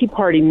next Tea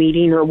Party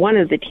meeting or one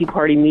of the Tea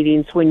Party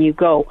meetings when you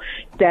go.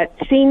 That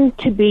seemed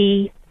to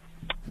be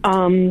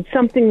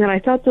something that I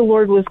thought the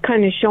Lord was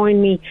kind of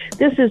showing me.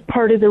 This is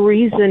part of the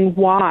reason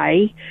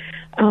why,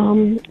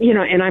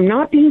 and I'm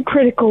not being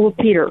critical of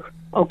Peter,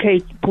 okay?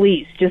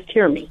 Please, just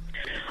hear me.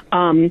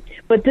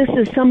 But this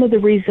is some of the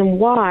reason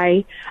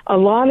why a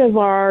lot of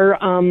our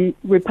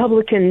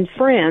Republican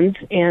friends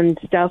and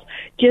stuff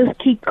just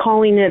keep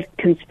calling it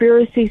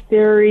conspiracy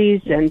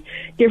theories and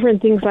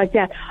different things like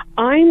that.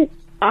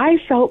 I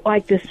felt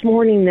like this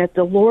morning that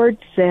the Lord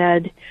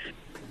said,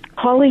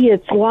 Holly,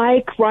 it's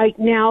like right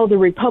now the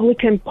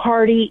Republican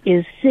Party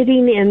is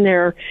sitting in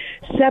their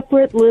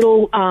separate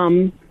little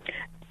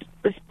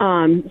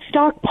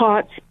stock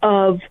pots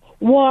of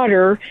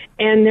water,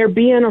 and they're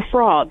being a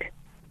frog.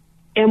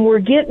 And we're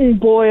getting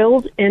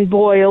boiled and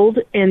boiled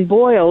and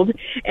boiled,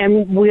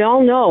 and we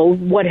all know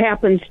what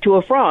happens to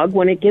a frog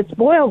when it gets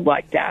boiled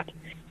like that.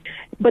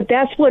 But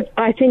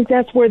I think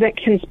that's where that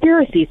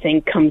conspiracy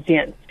thing comes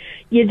in.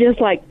 You're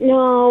just like,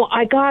 no,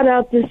 I got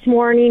up this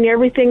morning,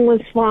 everything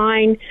was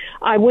fine.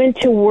 I went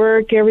to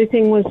work,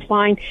 everything was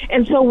fine.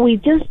 And so we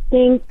just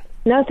think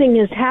nothing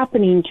is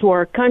happening to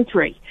our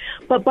country.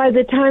 But by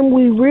the time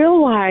we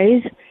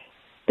realize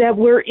that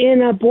we're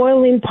in a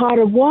boiling pot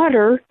of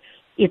water,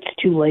 it's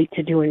too late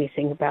to do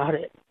anything about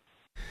it.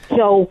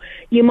 So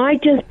you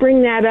might just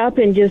bring that up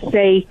and just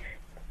say,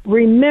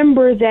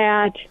 remember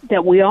that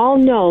we all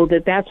know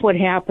that that's what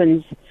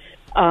happens,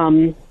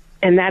 and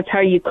that's how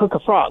you cook a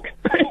frog.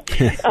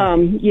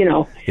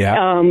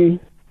 Yeah.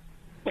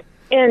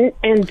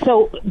 And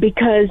so,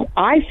 because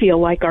I feel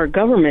like our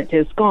government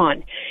is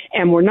gone,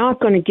 and we're not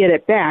going to get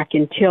it back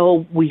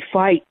until we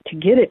fight to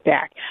get it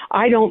back.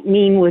 I don't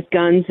mean with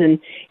guns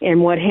and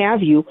what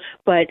have you,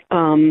 but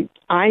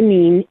I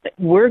mean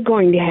we're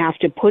going to have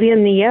to put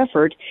in the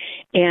effort.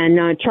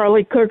 And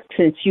Charlie Kirk,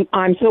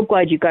 I'm so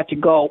glad you got to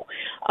go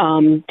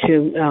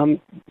to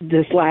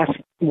this last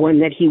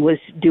one that he was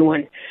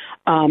doing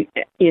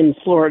in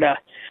Florida.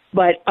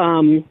 But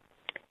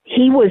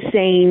he was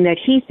saying that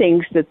he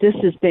thinks that this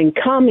has been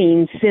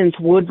coming since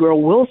Woodrow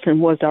Wilson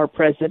was our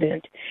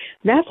president.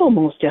 That's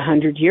almost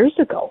 100 years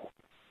ago.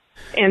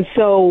 And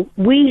so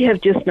we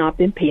have just not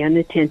been paying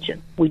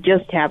attention. We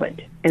just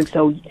haven't. And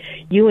so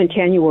you and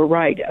Tanya were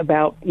right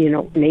about,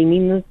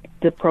 naming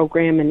the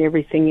program and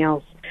everything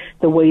else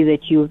the way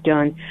that you have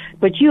done.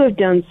 But you have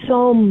done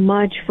so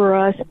much for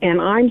us, and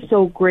I'm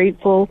so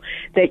grateful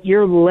that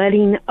you're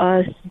letting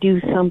us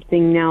do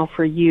something now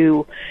for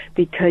you,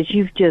 because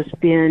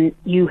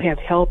you have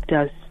helped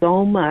us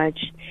so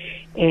much,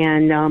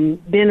 and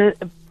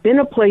been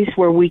a place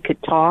where we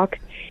could talk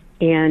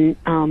and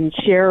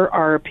share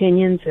our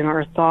opinions and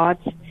our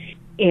thoughts.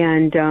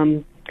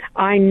 And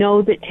I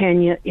know that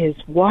Tanya is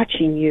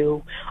watching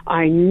you.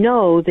 I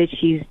know that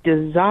she's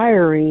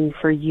desiring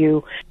for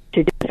you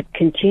to just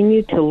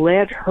continue to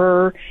let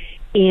her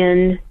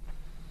in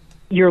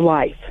your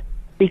life.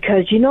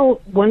 Because,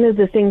 one of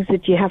the things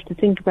that you have to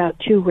think about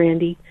too,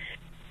 Randy,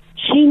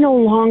 she no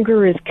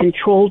longer is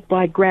controlled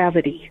by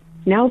gravity.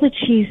 Now that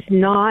she's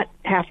not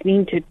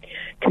having to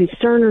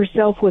concern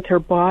herself with her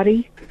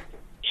body,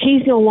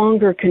 she's no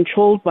longer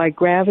controlled by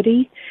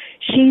gravity.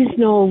 She's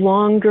no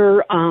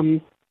longer,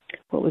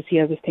 what was the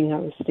other thing I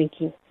was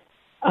thinking?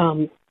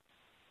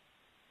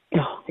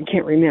 I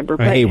can't remember.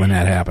 I hate when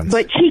that happens.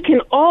 But she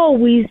can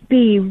always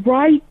be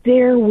right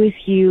there with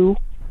you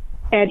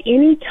at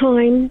any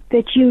time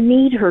that you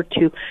need her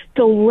to.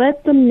 So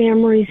let the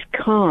memories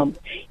come,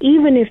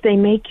 even if they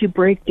make you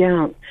break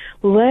down.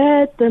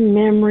 Let the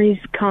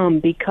memories come,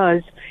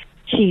 because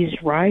she's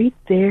right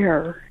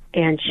there,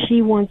 and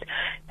she wants.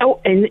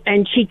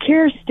 And she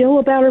cares still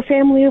about her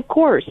family, of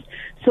course.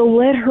 So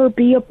let her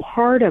be a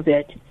part of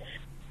it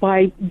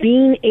by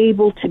being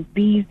able to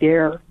be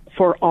there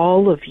for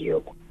all of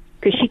you.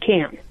 Because she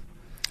can.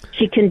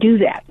 She can do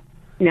that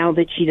now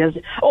that she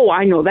doesn't. Oh,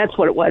 I know. That's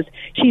what it was.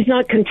 She's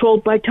not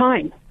controlled by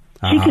time.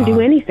 She can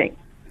do anything.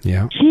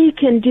 Yeah. She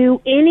can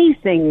do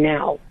anything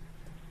now.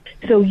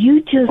 So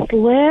you just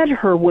let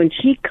her, when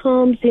she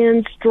comes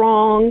in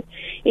strong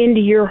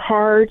into your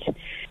heart,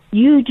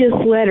 you just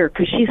let her,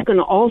 because she's going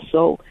to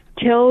also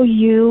tell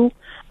you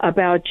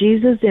about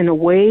Jesus in a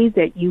way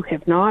that you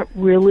have not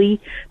really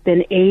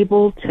been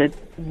able to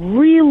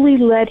really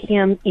let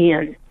him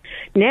in.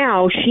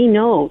 Now she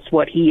knows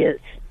what he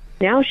is.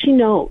 Now she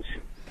knows.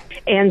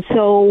 And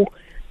so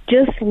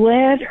just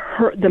let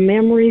the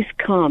memories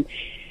come.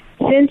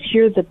 Since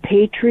you're the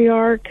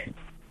patriarch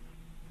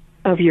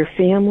of your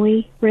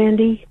family,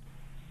 Randy,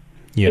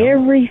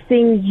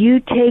 everything you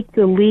take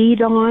the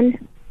lead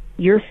on,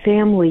 your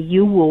family,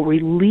 you will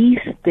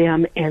release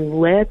them and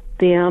let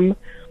them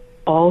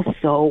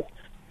also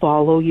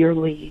follow your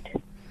lead.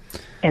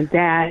 And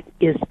that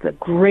is the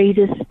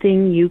greatest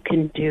thing you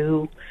can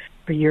do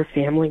for your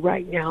family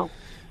right now,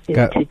 is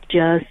to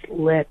just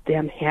let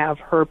them have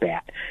her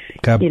back.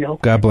 God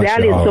bless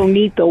that you. Is so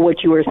neat, though,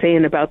 what you were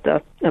saying about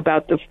the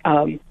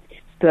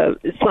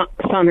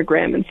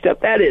sonogram and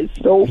stuff. That is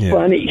so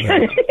funny.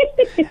 Yeah.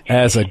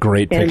 That's a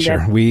great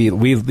picture. We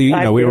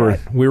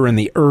were in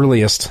the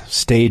earliest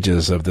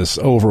stages of this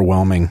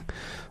overwhelming,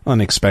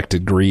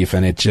 unexpected grief,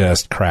 and it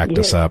just cracked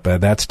us up.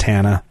 That's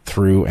Tana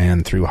through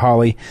and through.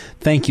 Holly,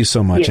 thank you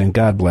so much, and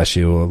God bless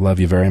you. I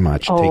love you very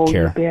much. Take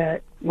care. You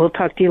bet. We'll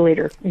talk to you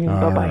later. Bye-bye.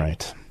 All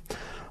right.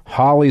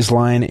 Holly's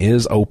line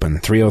is open,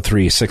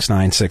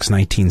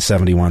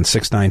 303-696-1971,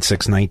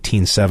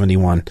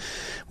 696-1971.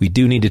 We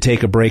do need to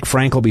take a break.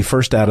 Frank will be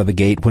first out of the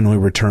gate when we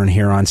return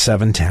here on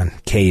 710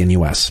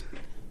 KNUS.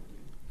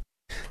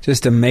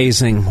 Just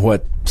amazing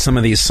what some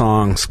of these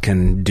songs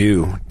can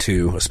do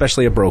to,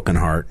 especially a broken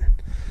heart.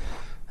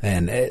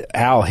 And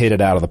Al hit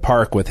it out of the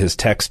park with his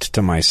text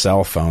to my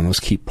cell phone. Those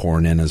keep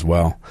pouring in as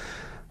well.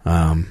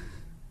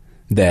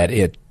 That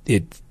it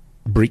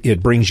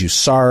brings you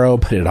sorrow,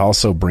 but it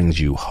also brings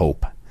you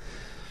hope.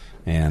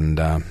 And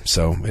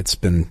so it's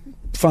been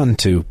fun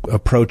to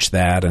approach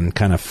that and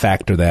kind of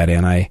factor that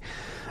in. I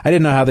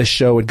didn't know how this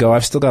show would go.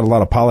 I've still got a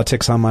lot of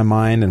politics on my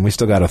mind, and we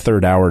still got a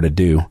third hour to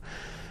do.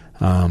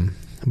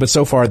 But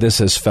so far, this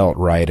has felt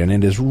right, and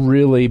it has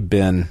really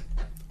been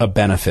a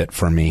benefit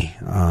for me.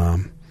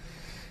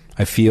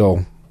 I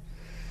felt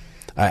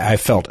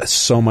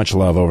so much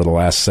love over the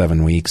last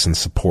 7 weeks, and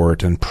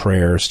support and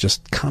prayers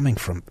just coming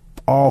from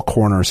all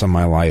corners of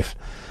my life.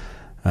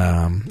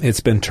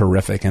 It's been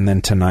terrific. And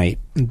then tonight,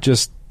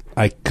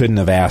 I couldn't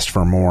have asked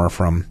for more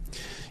from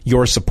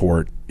your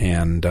support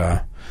and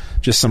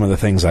just some of the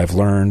things I've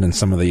learned and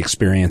some of the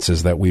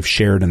experiences that we've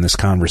shared in this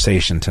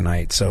conversation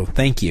tonight. So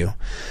thank you.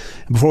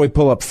 Before we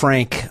pull up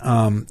Frank,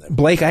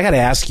 Blake, I got to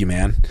ask you,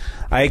 man.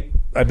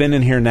 I've been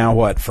in here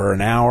now, for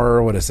an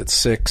hour? What is it,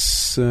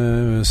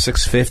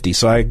 6:50?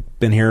 So I've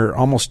been here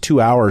almost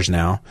 2 hours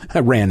now. I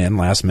ran in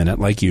last minute,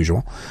 like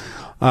usual.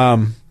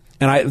 And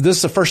this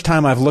is the first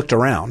time I've looked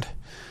around.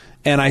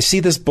 And I see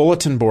this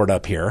bulletin board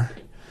up here,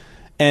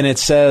 and it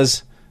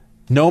says,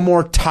 "No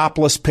more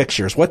topless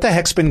pictures." What the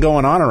heck's been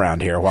going on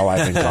around here while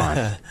I've been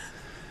gone?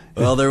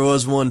 Well, there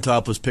was one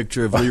topless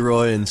picture of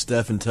Leroy and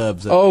Steph and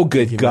Tubbs. Oh,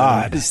 good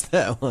God.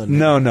 That one.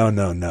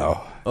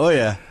 No. Oh,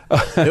 yeah.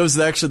 It was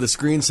actually the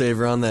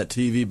screensaver on that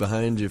TV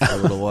behind you for a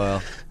little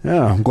while.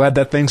 Oh, I'm glad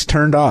that thing's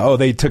turned off. Oh,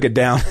 they took it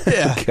down.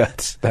 Yeah.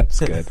 That's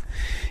good.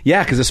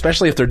 Yeah, because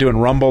especially if they're doing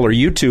Rumble or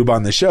YouTube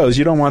on the shows,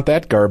 you don't want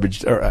that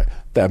garbage. Or,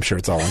 I'm sure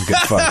it's all in good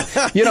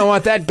fun. You don't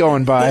want that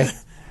going by.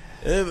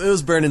 It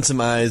was burning some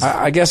eyes.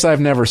 I guess I've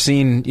never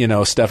seen,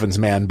 Stefan's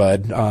man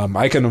bud.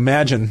 I can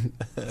imagine.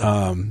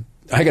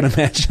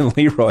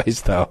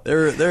 Leroy's though.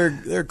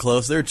 They're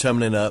close. They're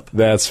chumming it up.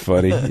 That's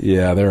funny.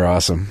 Yeah, they're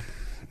awesome.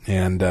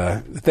 And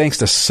thanks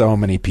to so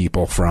many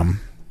people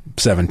from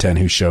 710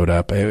 who showed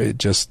up. It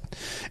just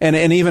and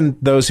even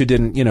those who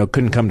didn't,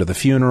 couldn't come to the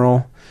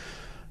funeral.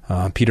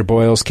 Peter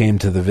Boyles came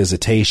to the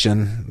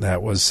visitation.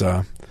 That was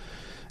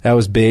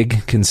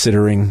big,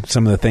 considering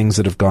some of the things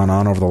that have gone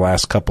on over the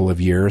last couple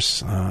of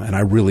years. And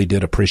I really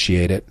did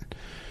appreciate it.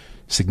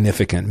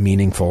 Significant,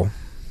 meaningful,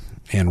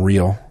 and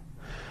real.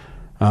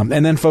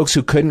 And then folks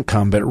who couldn't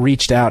come but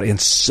reached out in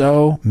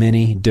so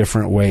many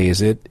different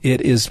ways. It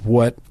is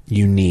what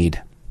you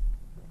need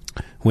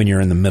when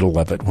you're in the middle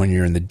of it, when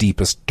you're in the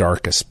deepest,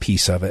 darkest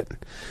piece of it.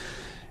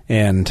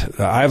 And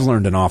I've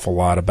learned an awful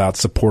lot about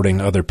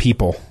supporting other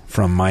people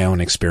from my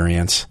own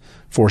experience,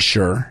 for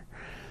sure.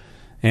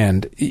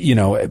 And,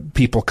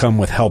 people come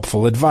with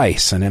helpful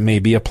advice, and it may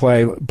be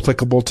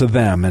applicable to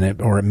them,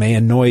 or it may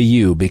annoy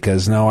you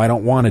because, no, I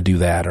don't want to do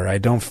that, or I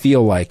don't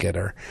feel like it.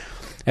 Or,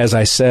 as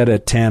I said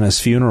at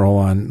Tana's funeral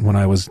when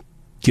I was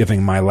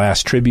giving my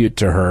last tribute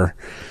to her,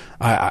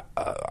 I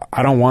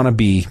don't want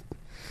to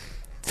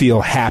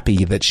feel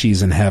happy that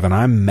she's in heaven.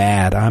 I'm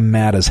mad. I'm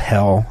mad as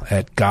hell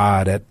at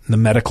God, at the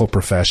medical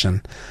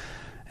profession,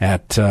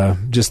 at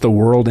just the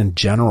world in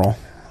general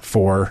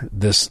for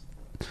this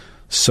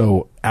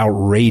so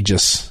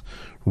outrageous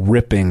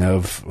ripping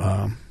of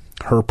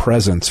her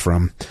presence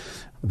from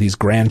these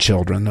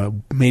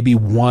grandchildren, maybe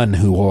one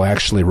who will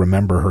actually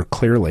remember her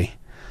clearly.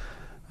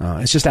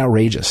 It's just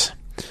outrageous.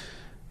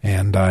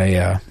 And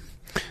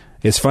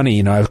it's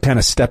funny, I've kind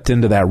of stepped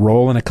into that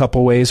role in a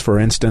couple ways. For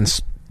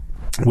instance,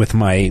 with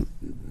my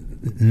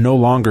no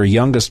longer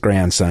youngest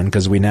grandson,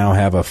 because we now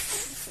have a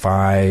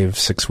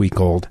 5-6 week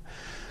old.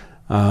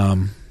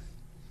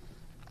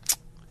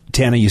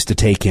 Tana used to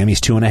take him.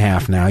 He's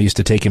 2.5 now. Used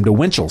to take him to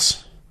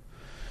Winchell's,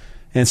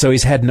 and so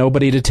he's had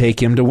nobody to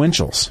take him to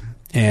Winchell's.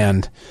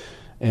 And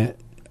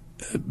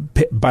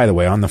by the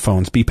way, on the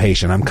phones, be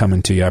patient. I'm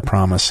coming to you. I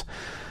promise.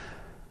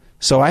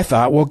 So I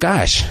thought, well,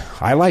 gosh,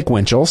 I like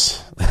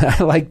Winchell's.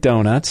 I like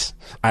donuts.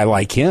 I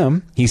like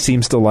him. He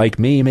seems to like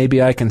me.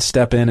 Maybe I can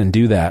step in and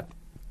do that.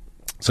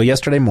 So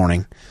yesterday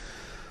morning,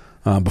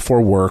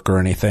 before work or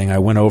anything, I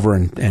went over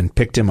and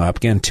picked him up.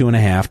 Again,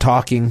 2.5,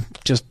 talking,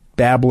 just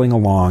babbling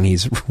along.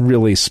 He's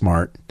really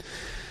smart.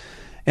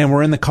 And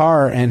we're in the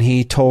car, and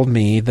he told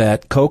me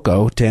that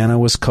Coco, Tana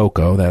was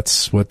Coco.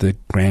 That's what the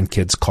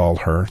grandkids called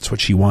her. It's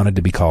what she wanted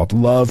to be called,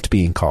 loved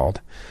being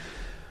called.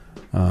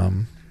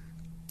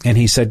 And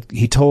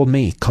he told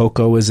me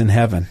Coco is in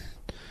heaven,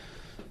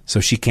 so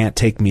she can't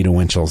take me to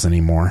Winchell's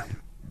anymore.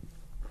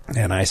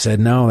 And I said,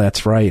 no,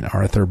 that's right,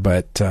 Arthur,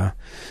 but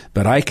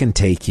I can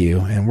take you,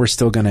 and we're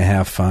still going to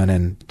have fun,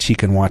 and she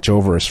can watch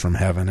over us from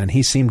heaven. And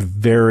he seemed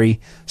very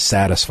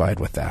satisfied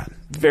with that,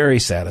 very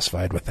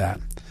satisfied with that.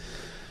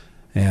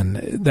 And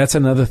that's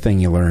another thing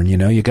you learn,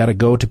 you got to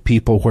go to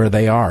people where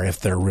they are if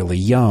they're really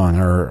young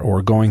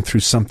or going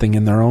through something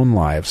in their own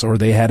lives, or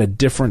they had a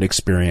different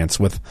experience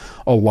with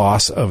a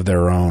loss of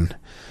their own.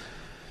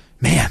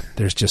 Man,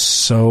 there's just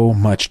so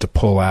much to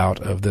pull out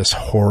of this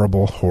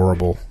horrible,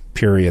 horrible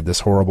period, this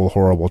horrible,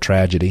 horrible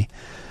tragedy.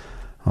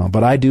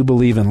 But I do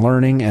believe in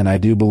learning, and I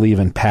do believe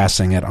in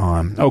passing it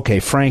on. Okay,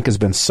 Frank has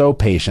been so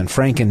patient.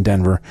 Frank in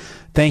Denver,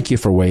 thank you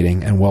for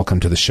waiting, and welcome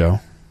to the show.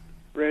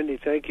 Randy,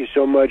 thank you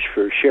so much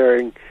for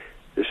sharing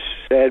this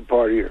sad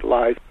part of your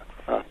life.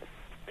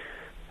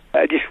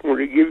 I just want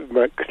to give you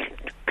my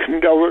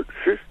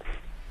condolences.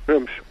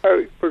 I'm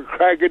sorry for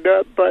cracking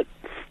up, but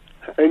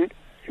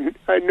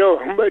I know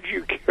how much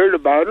you cared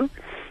about him.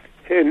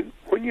 And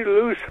when you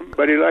lose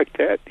somebody like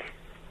that,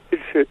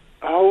 it's a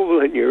hole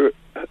in your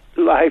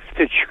life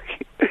that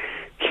you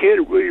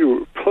can't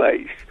really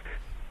replace.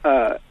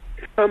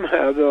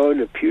 Somehow, though, in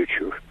the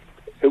future,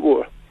 it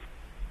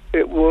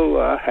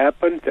will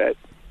happen that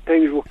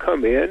things will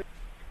come in,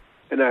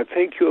 and I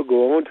think you'll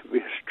go on to be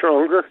a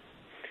stronger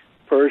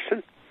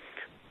person.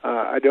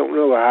 I don't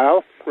know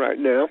how right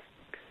now.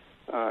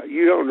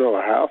 You don't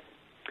know how,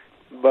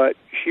 but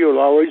she'll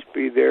always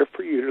be there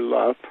for you to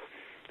love,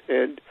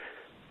 and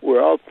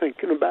we're all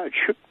thinking about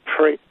you,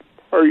 praying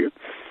for you.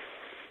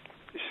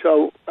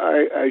 So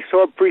I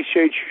so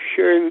appreciate you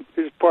sharing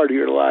this part of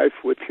your life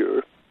with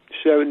your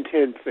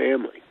 710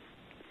 family.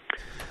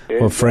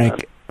 And, well,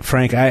 Frank,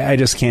 I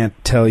just can't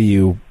tell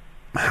you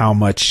how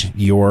much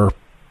your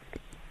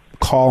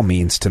call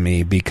means to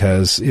me,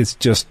 because it's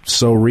just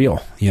so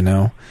real,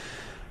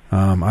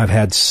 I've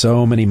had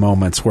so many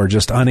moments where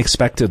just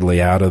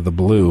unexpectedly out of the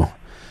blue,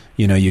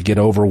 you get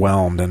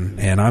overwhelmed,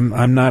 and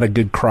I'm not a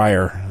good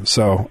crier,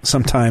 so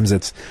sometimes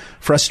it's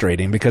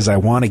frustrating because I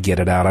want to get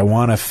it out. I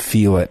want to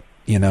feel it,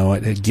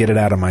 get it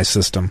out of my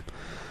system.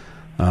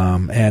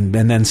 And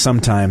then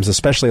sometimes,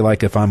 especially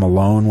like if I'm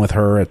alone with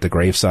her at the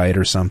gravesite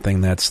or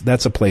something,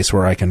 that's a place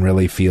where I can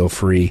really feel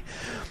free.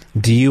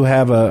 Do you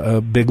have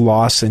a big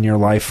loss in your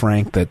life,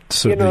 Frank, that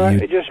that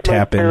you just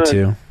tap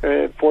into?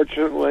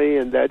 Fortunately,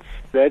 and that's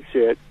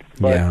it.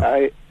 But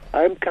yeah.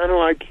 I'm kind of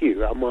like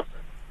you. I'm a,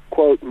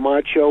 quote,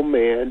 macho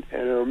man,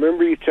 and I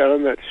remember you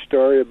telling that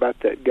story about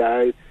that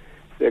guy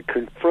that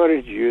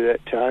confronted you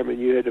that time, and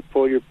you had to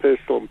pull your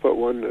pistol and put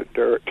one in the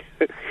dirt.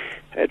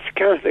 That's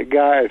kind of the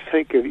guy I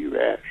think of you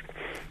as,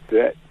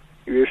 that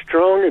you're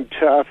strong and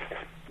tough,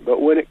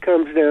 but when it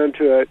comes down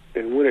to it,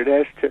 and when it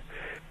has to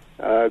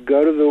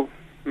go to the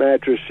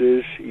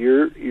mattresses,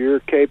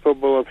 you're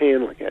capable of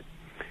handling it.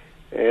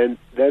 And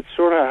that's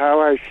sort of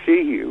how I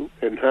see you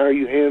and how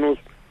you handle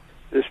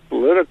this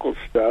political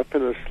stuff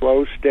in a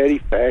slow, steady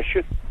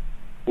fashion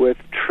with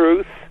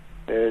truth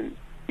and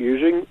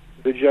using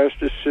the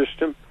justice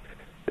system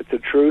that the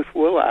truth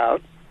will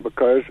out,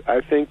 because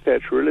I think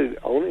that's really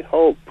the only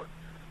hope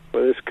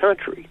for this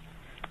country.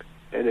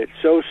 And it's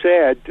so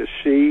sad to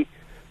see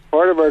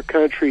part of our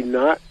country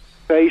not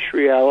face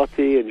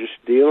reality and just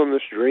deal in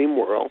this dream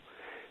world.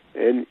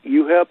 And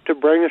you help to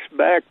bring us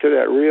back to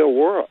that real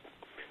world.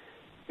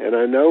 And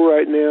I know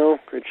right now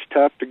it's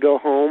tough to go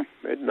home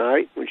at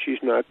night when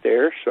she's not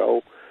there,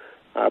 so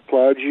I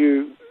applaud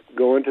you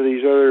going to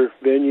these other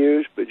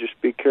venues, but just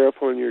be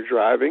careful when you're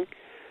driving.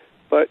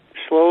 But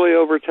slowly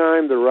over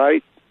time, the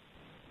right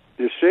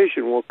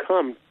decision will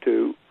come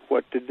to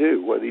what to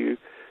do, whether you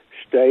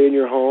stay in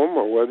your home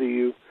or whether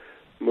you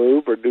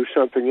move or do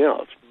something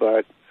else.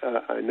 But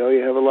I know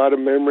you have a lot of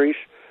memories,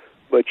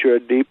 but you're a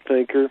deep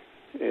thinker,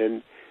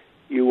 and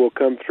you will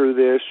come through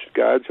this.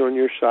 God's on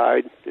your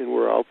side, and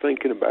we're all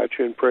thinking about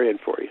you and praying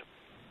for you.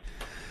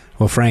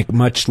 Well, Frank,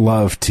 much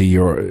love to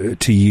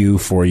you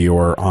for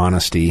your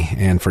honesty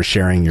and for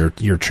sharing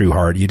your true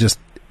heart.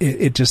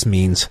 It just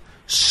means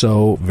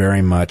so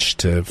very much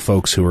to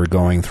folks who are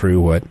going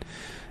through what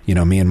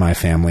me and my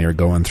family are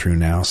going through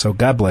now. So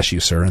God bless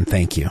you, sir, and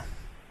thank you.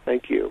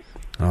 Thank you.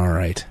 All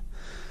right.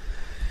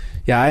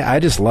 Yeah, I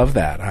just love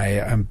that.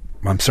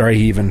 I'm sorry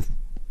he even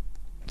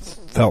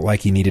felt like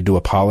he needed to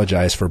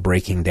apologize for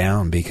breaking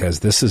down, because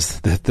this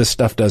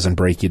stuff doesn't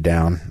break you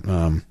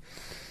down.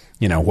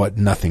 What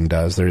nothing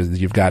does.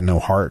 You've got no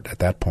heart at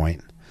that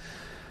point.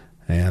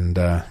 And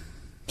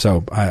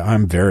so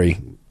I'm very,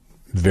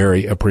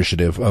 very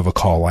appreciative of a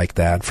call like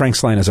that.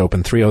 Frank's line is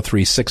open,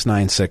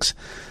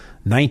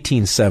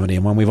 303-696-1970.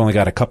 And when we've only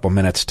got a couple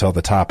minutes till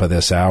the top of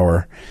this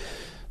hour,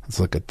 let's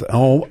look at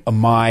oh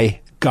my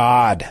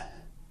God.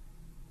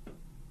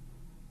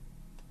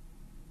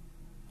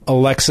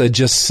 Alexa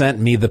just sent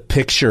me the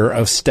picture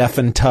of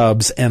Stephen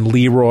Tubbs and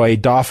Leroy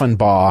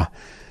Doffenbaugh,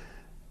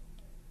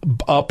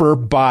 upper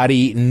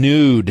body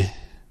nude.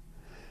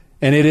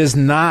 And it is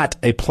not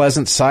a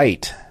pleasant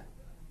sight.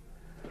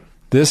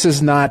 This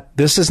is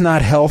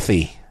not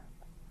healthy.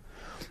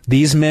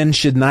 These men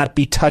should not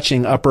be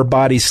touching upper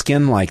body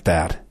skin like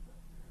that.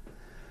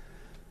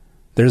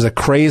 There's a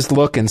crazed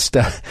look and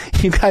stuff.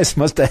 You guys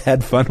must have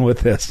had fun with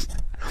this.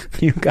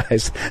 You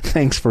guys,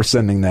 thanks for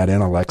sending that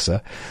in,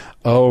 Alexa.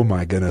 Oh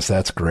my goodness,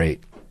 that's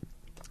great.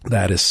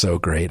 That is so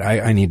great.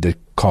 I need to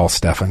call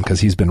Stefan because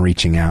he's been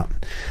reaching out.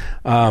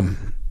 Hi,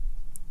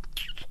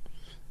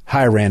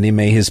 Randy.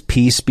 May his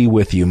peace be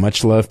with you.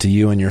 Much love to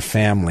you and your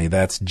family.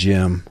 That's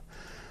Jim.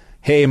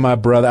 Hey, my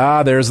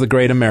brother. There's the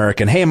great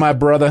American. Hey, my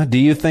brother. Do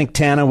you think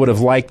Tana would have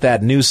liked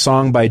that new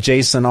song by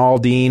Jason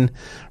Aldean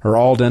or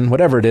Alden,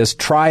 whatever it is?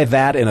 Try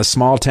that in a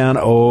small town.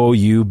 Oh,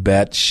 you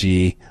bet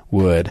she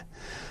would.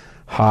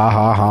 Ha,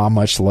 ha, ha.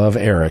 Much love,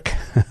 Eric.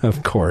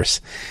 Of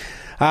course.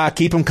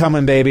 Keep them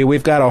coming, baby.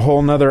 We've got a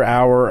whole nother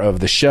hour of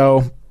the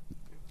show.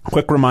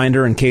 Quick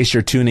reminder, in case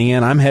you're tuning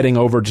in, I'm heading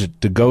over to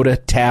Dakota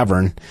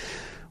Tavern,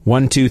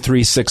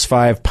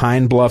 12365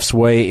 Pine Bluffs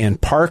Way in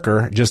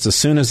Parker, just as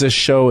soon as this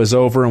show is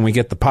over and we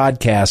get the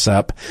podcasts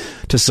up,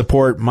 to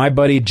support my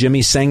buddy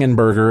Jimmy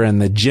Sengenberger and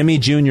the Jimmy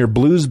Jr.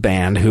 Blues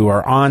Band, who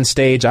are on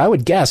stage, I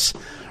would guess,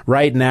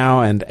 right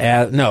now. And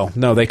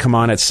no, they come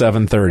on at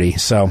 7:30.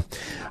 So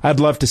I'd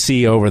love to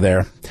see you over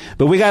there.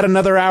 But we got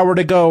another hour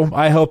to go.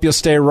 I hope you'll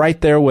stay right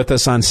there with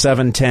us on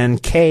 710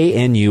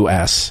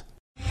 KNUS.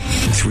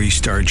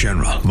 3-star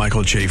General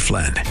Michael J.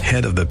 Flynn,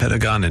 head of the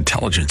Pentagon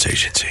Intelligence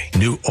Agency,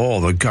 knew all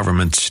the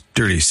government's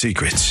dirty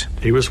secrets.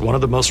 He was one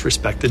of the most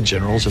respected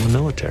generals in the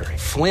military.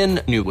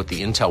 Flynn knew what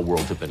the intel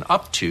world had been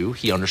up to.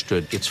 He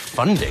understood its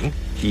funding.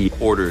 He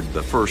ordered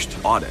the first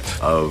audit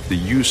of the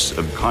use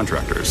of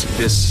contractors.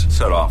 This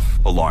set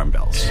off alarm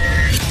bells.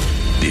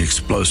 The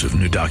explosive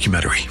new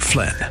documentary,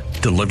 Flynn,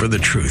 Deliver the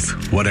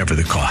Truth, Whatever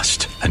the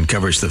Cost,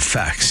 uncovers the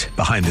facts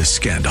behind this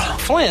scandal.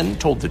 Flynn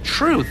told the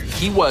truth.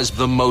 He was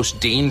the most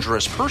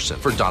dangerous person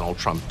for Donald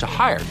Trump to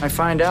hire. I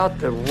find out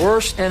the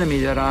worst enemy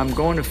that I'm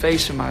going to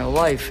face in my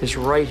life is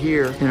right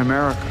here in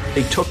America.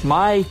 They took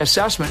my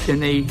assessment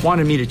and they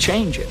wanted me to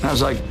change it. And I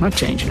was like, I'm not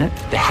changing it.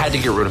 They had to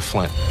get rid of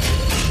Flynn.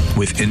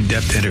 With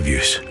in-depth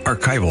interviews,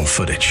 archival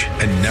footage,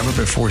 and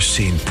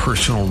never-before-seen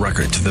personal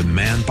records of the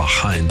man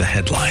behind the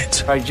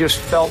headlines. I just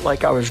felt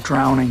like I was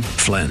drowning.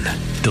 Flynn,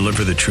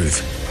 Deliver the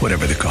Truth,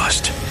 Whatever the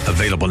Cost.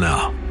 Available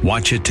now.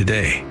 Watch it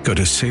today. Go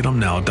to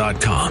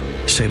salemnow.com.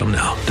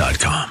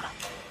 salemnow.com.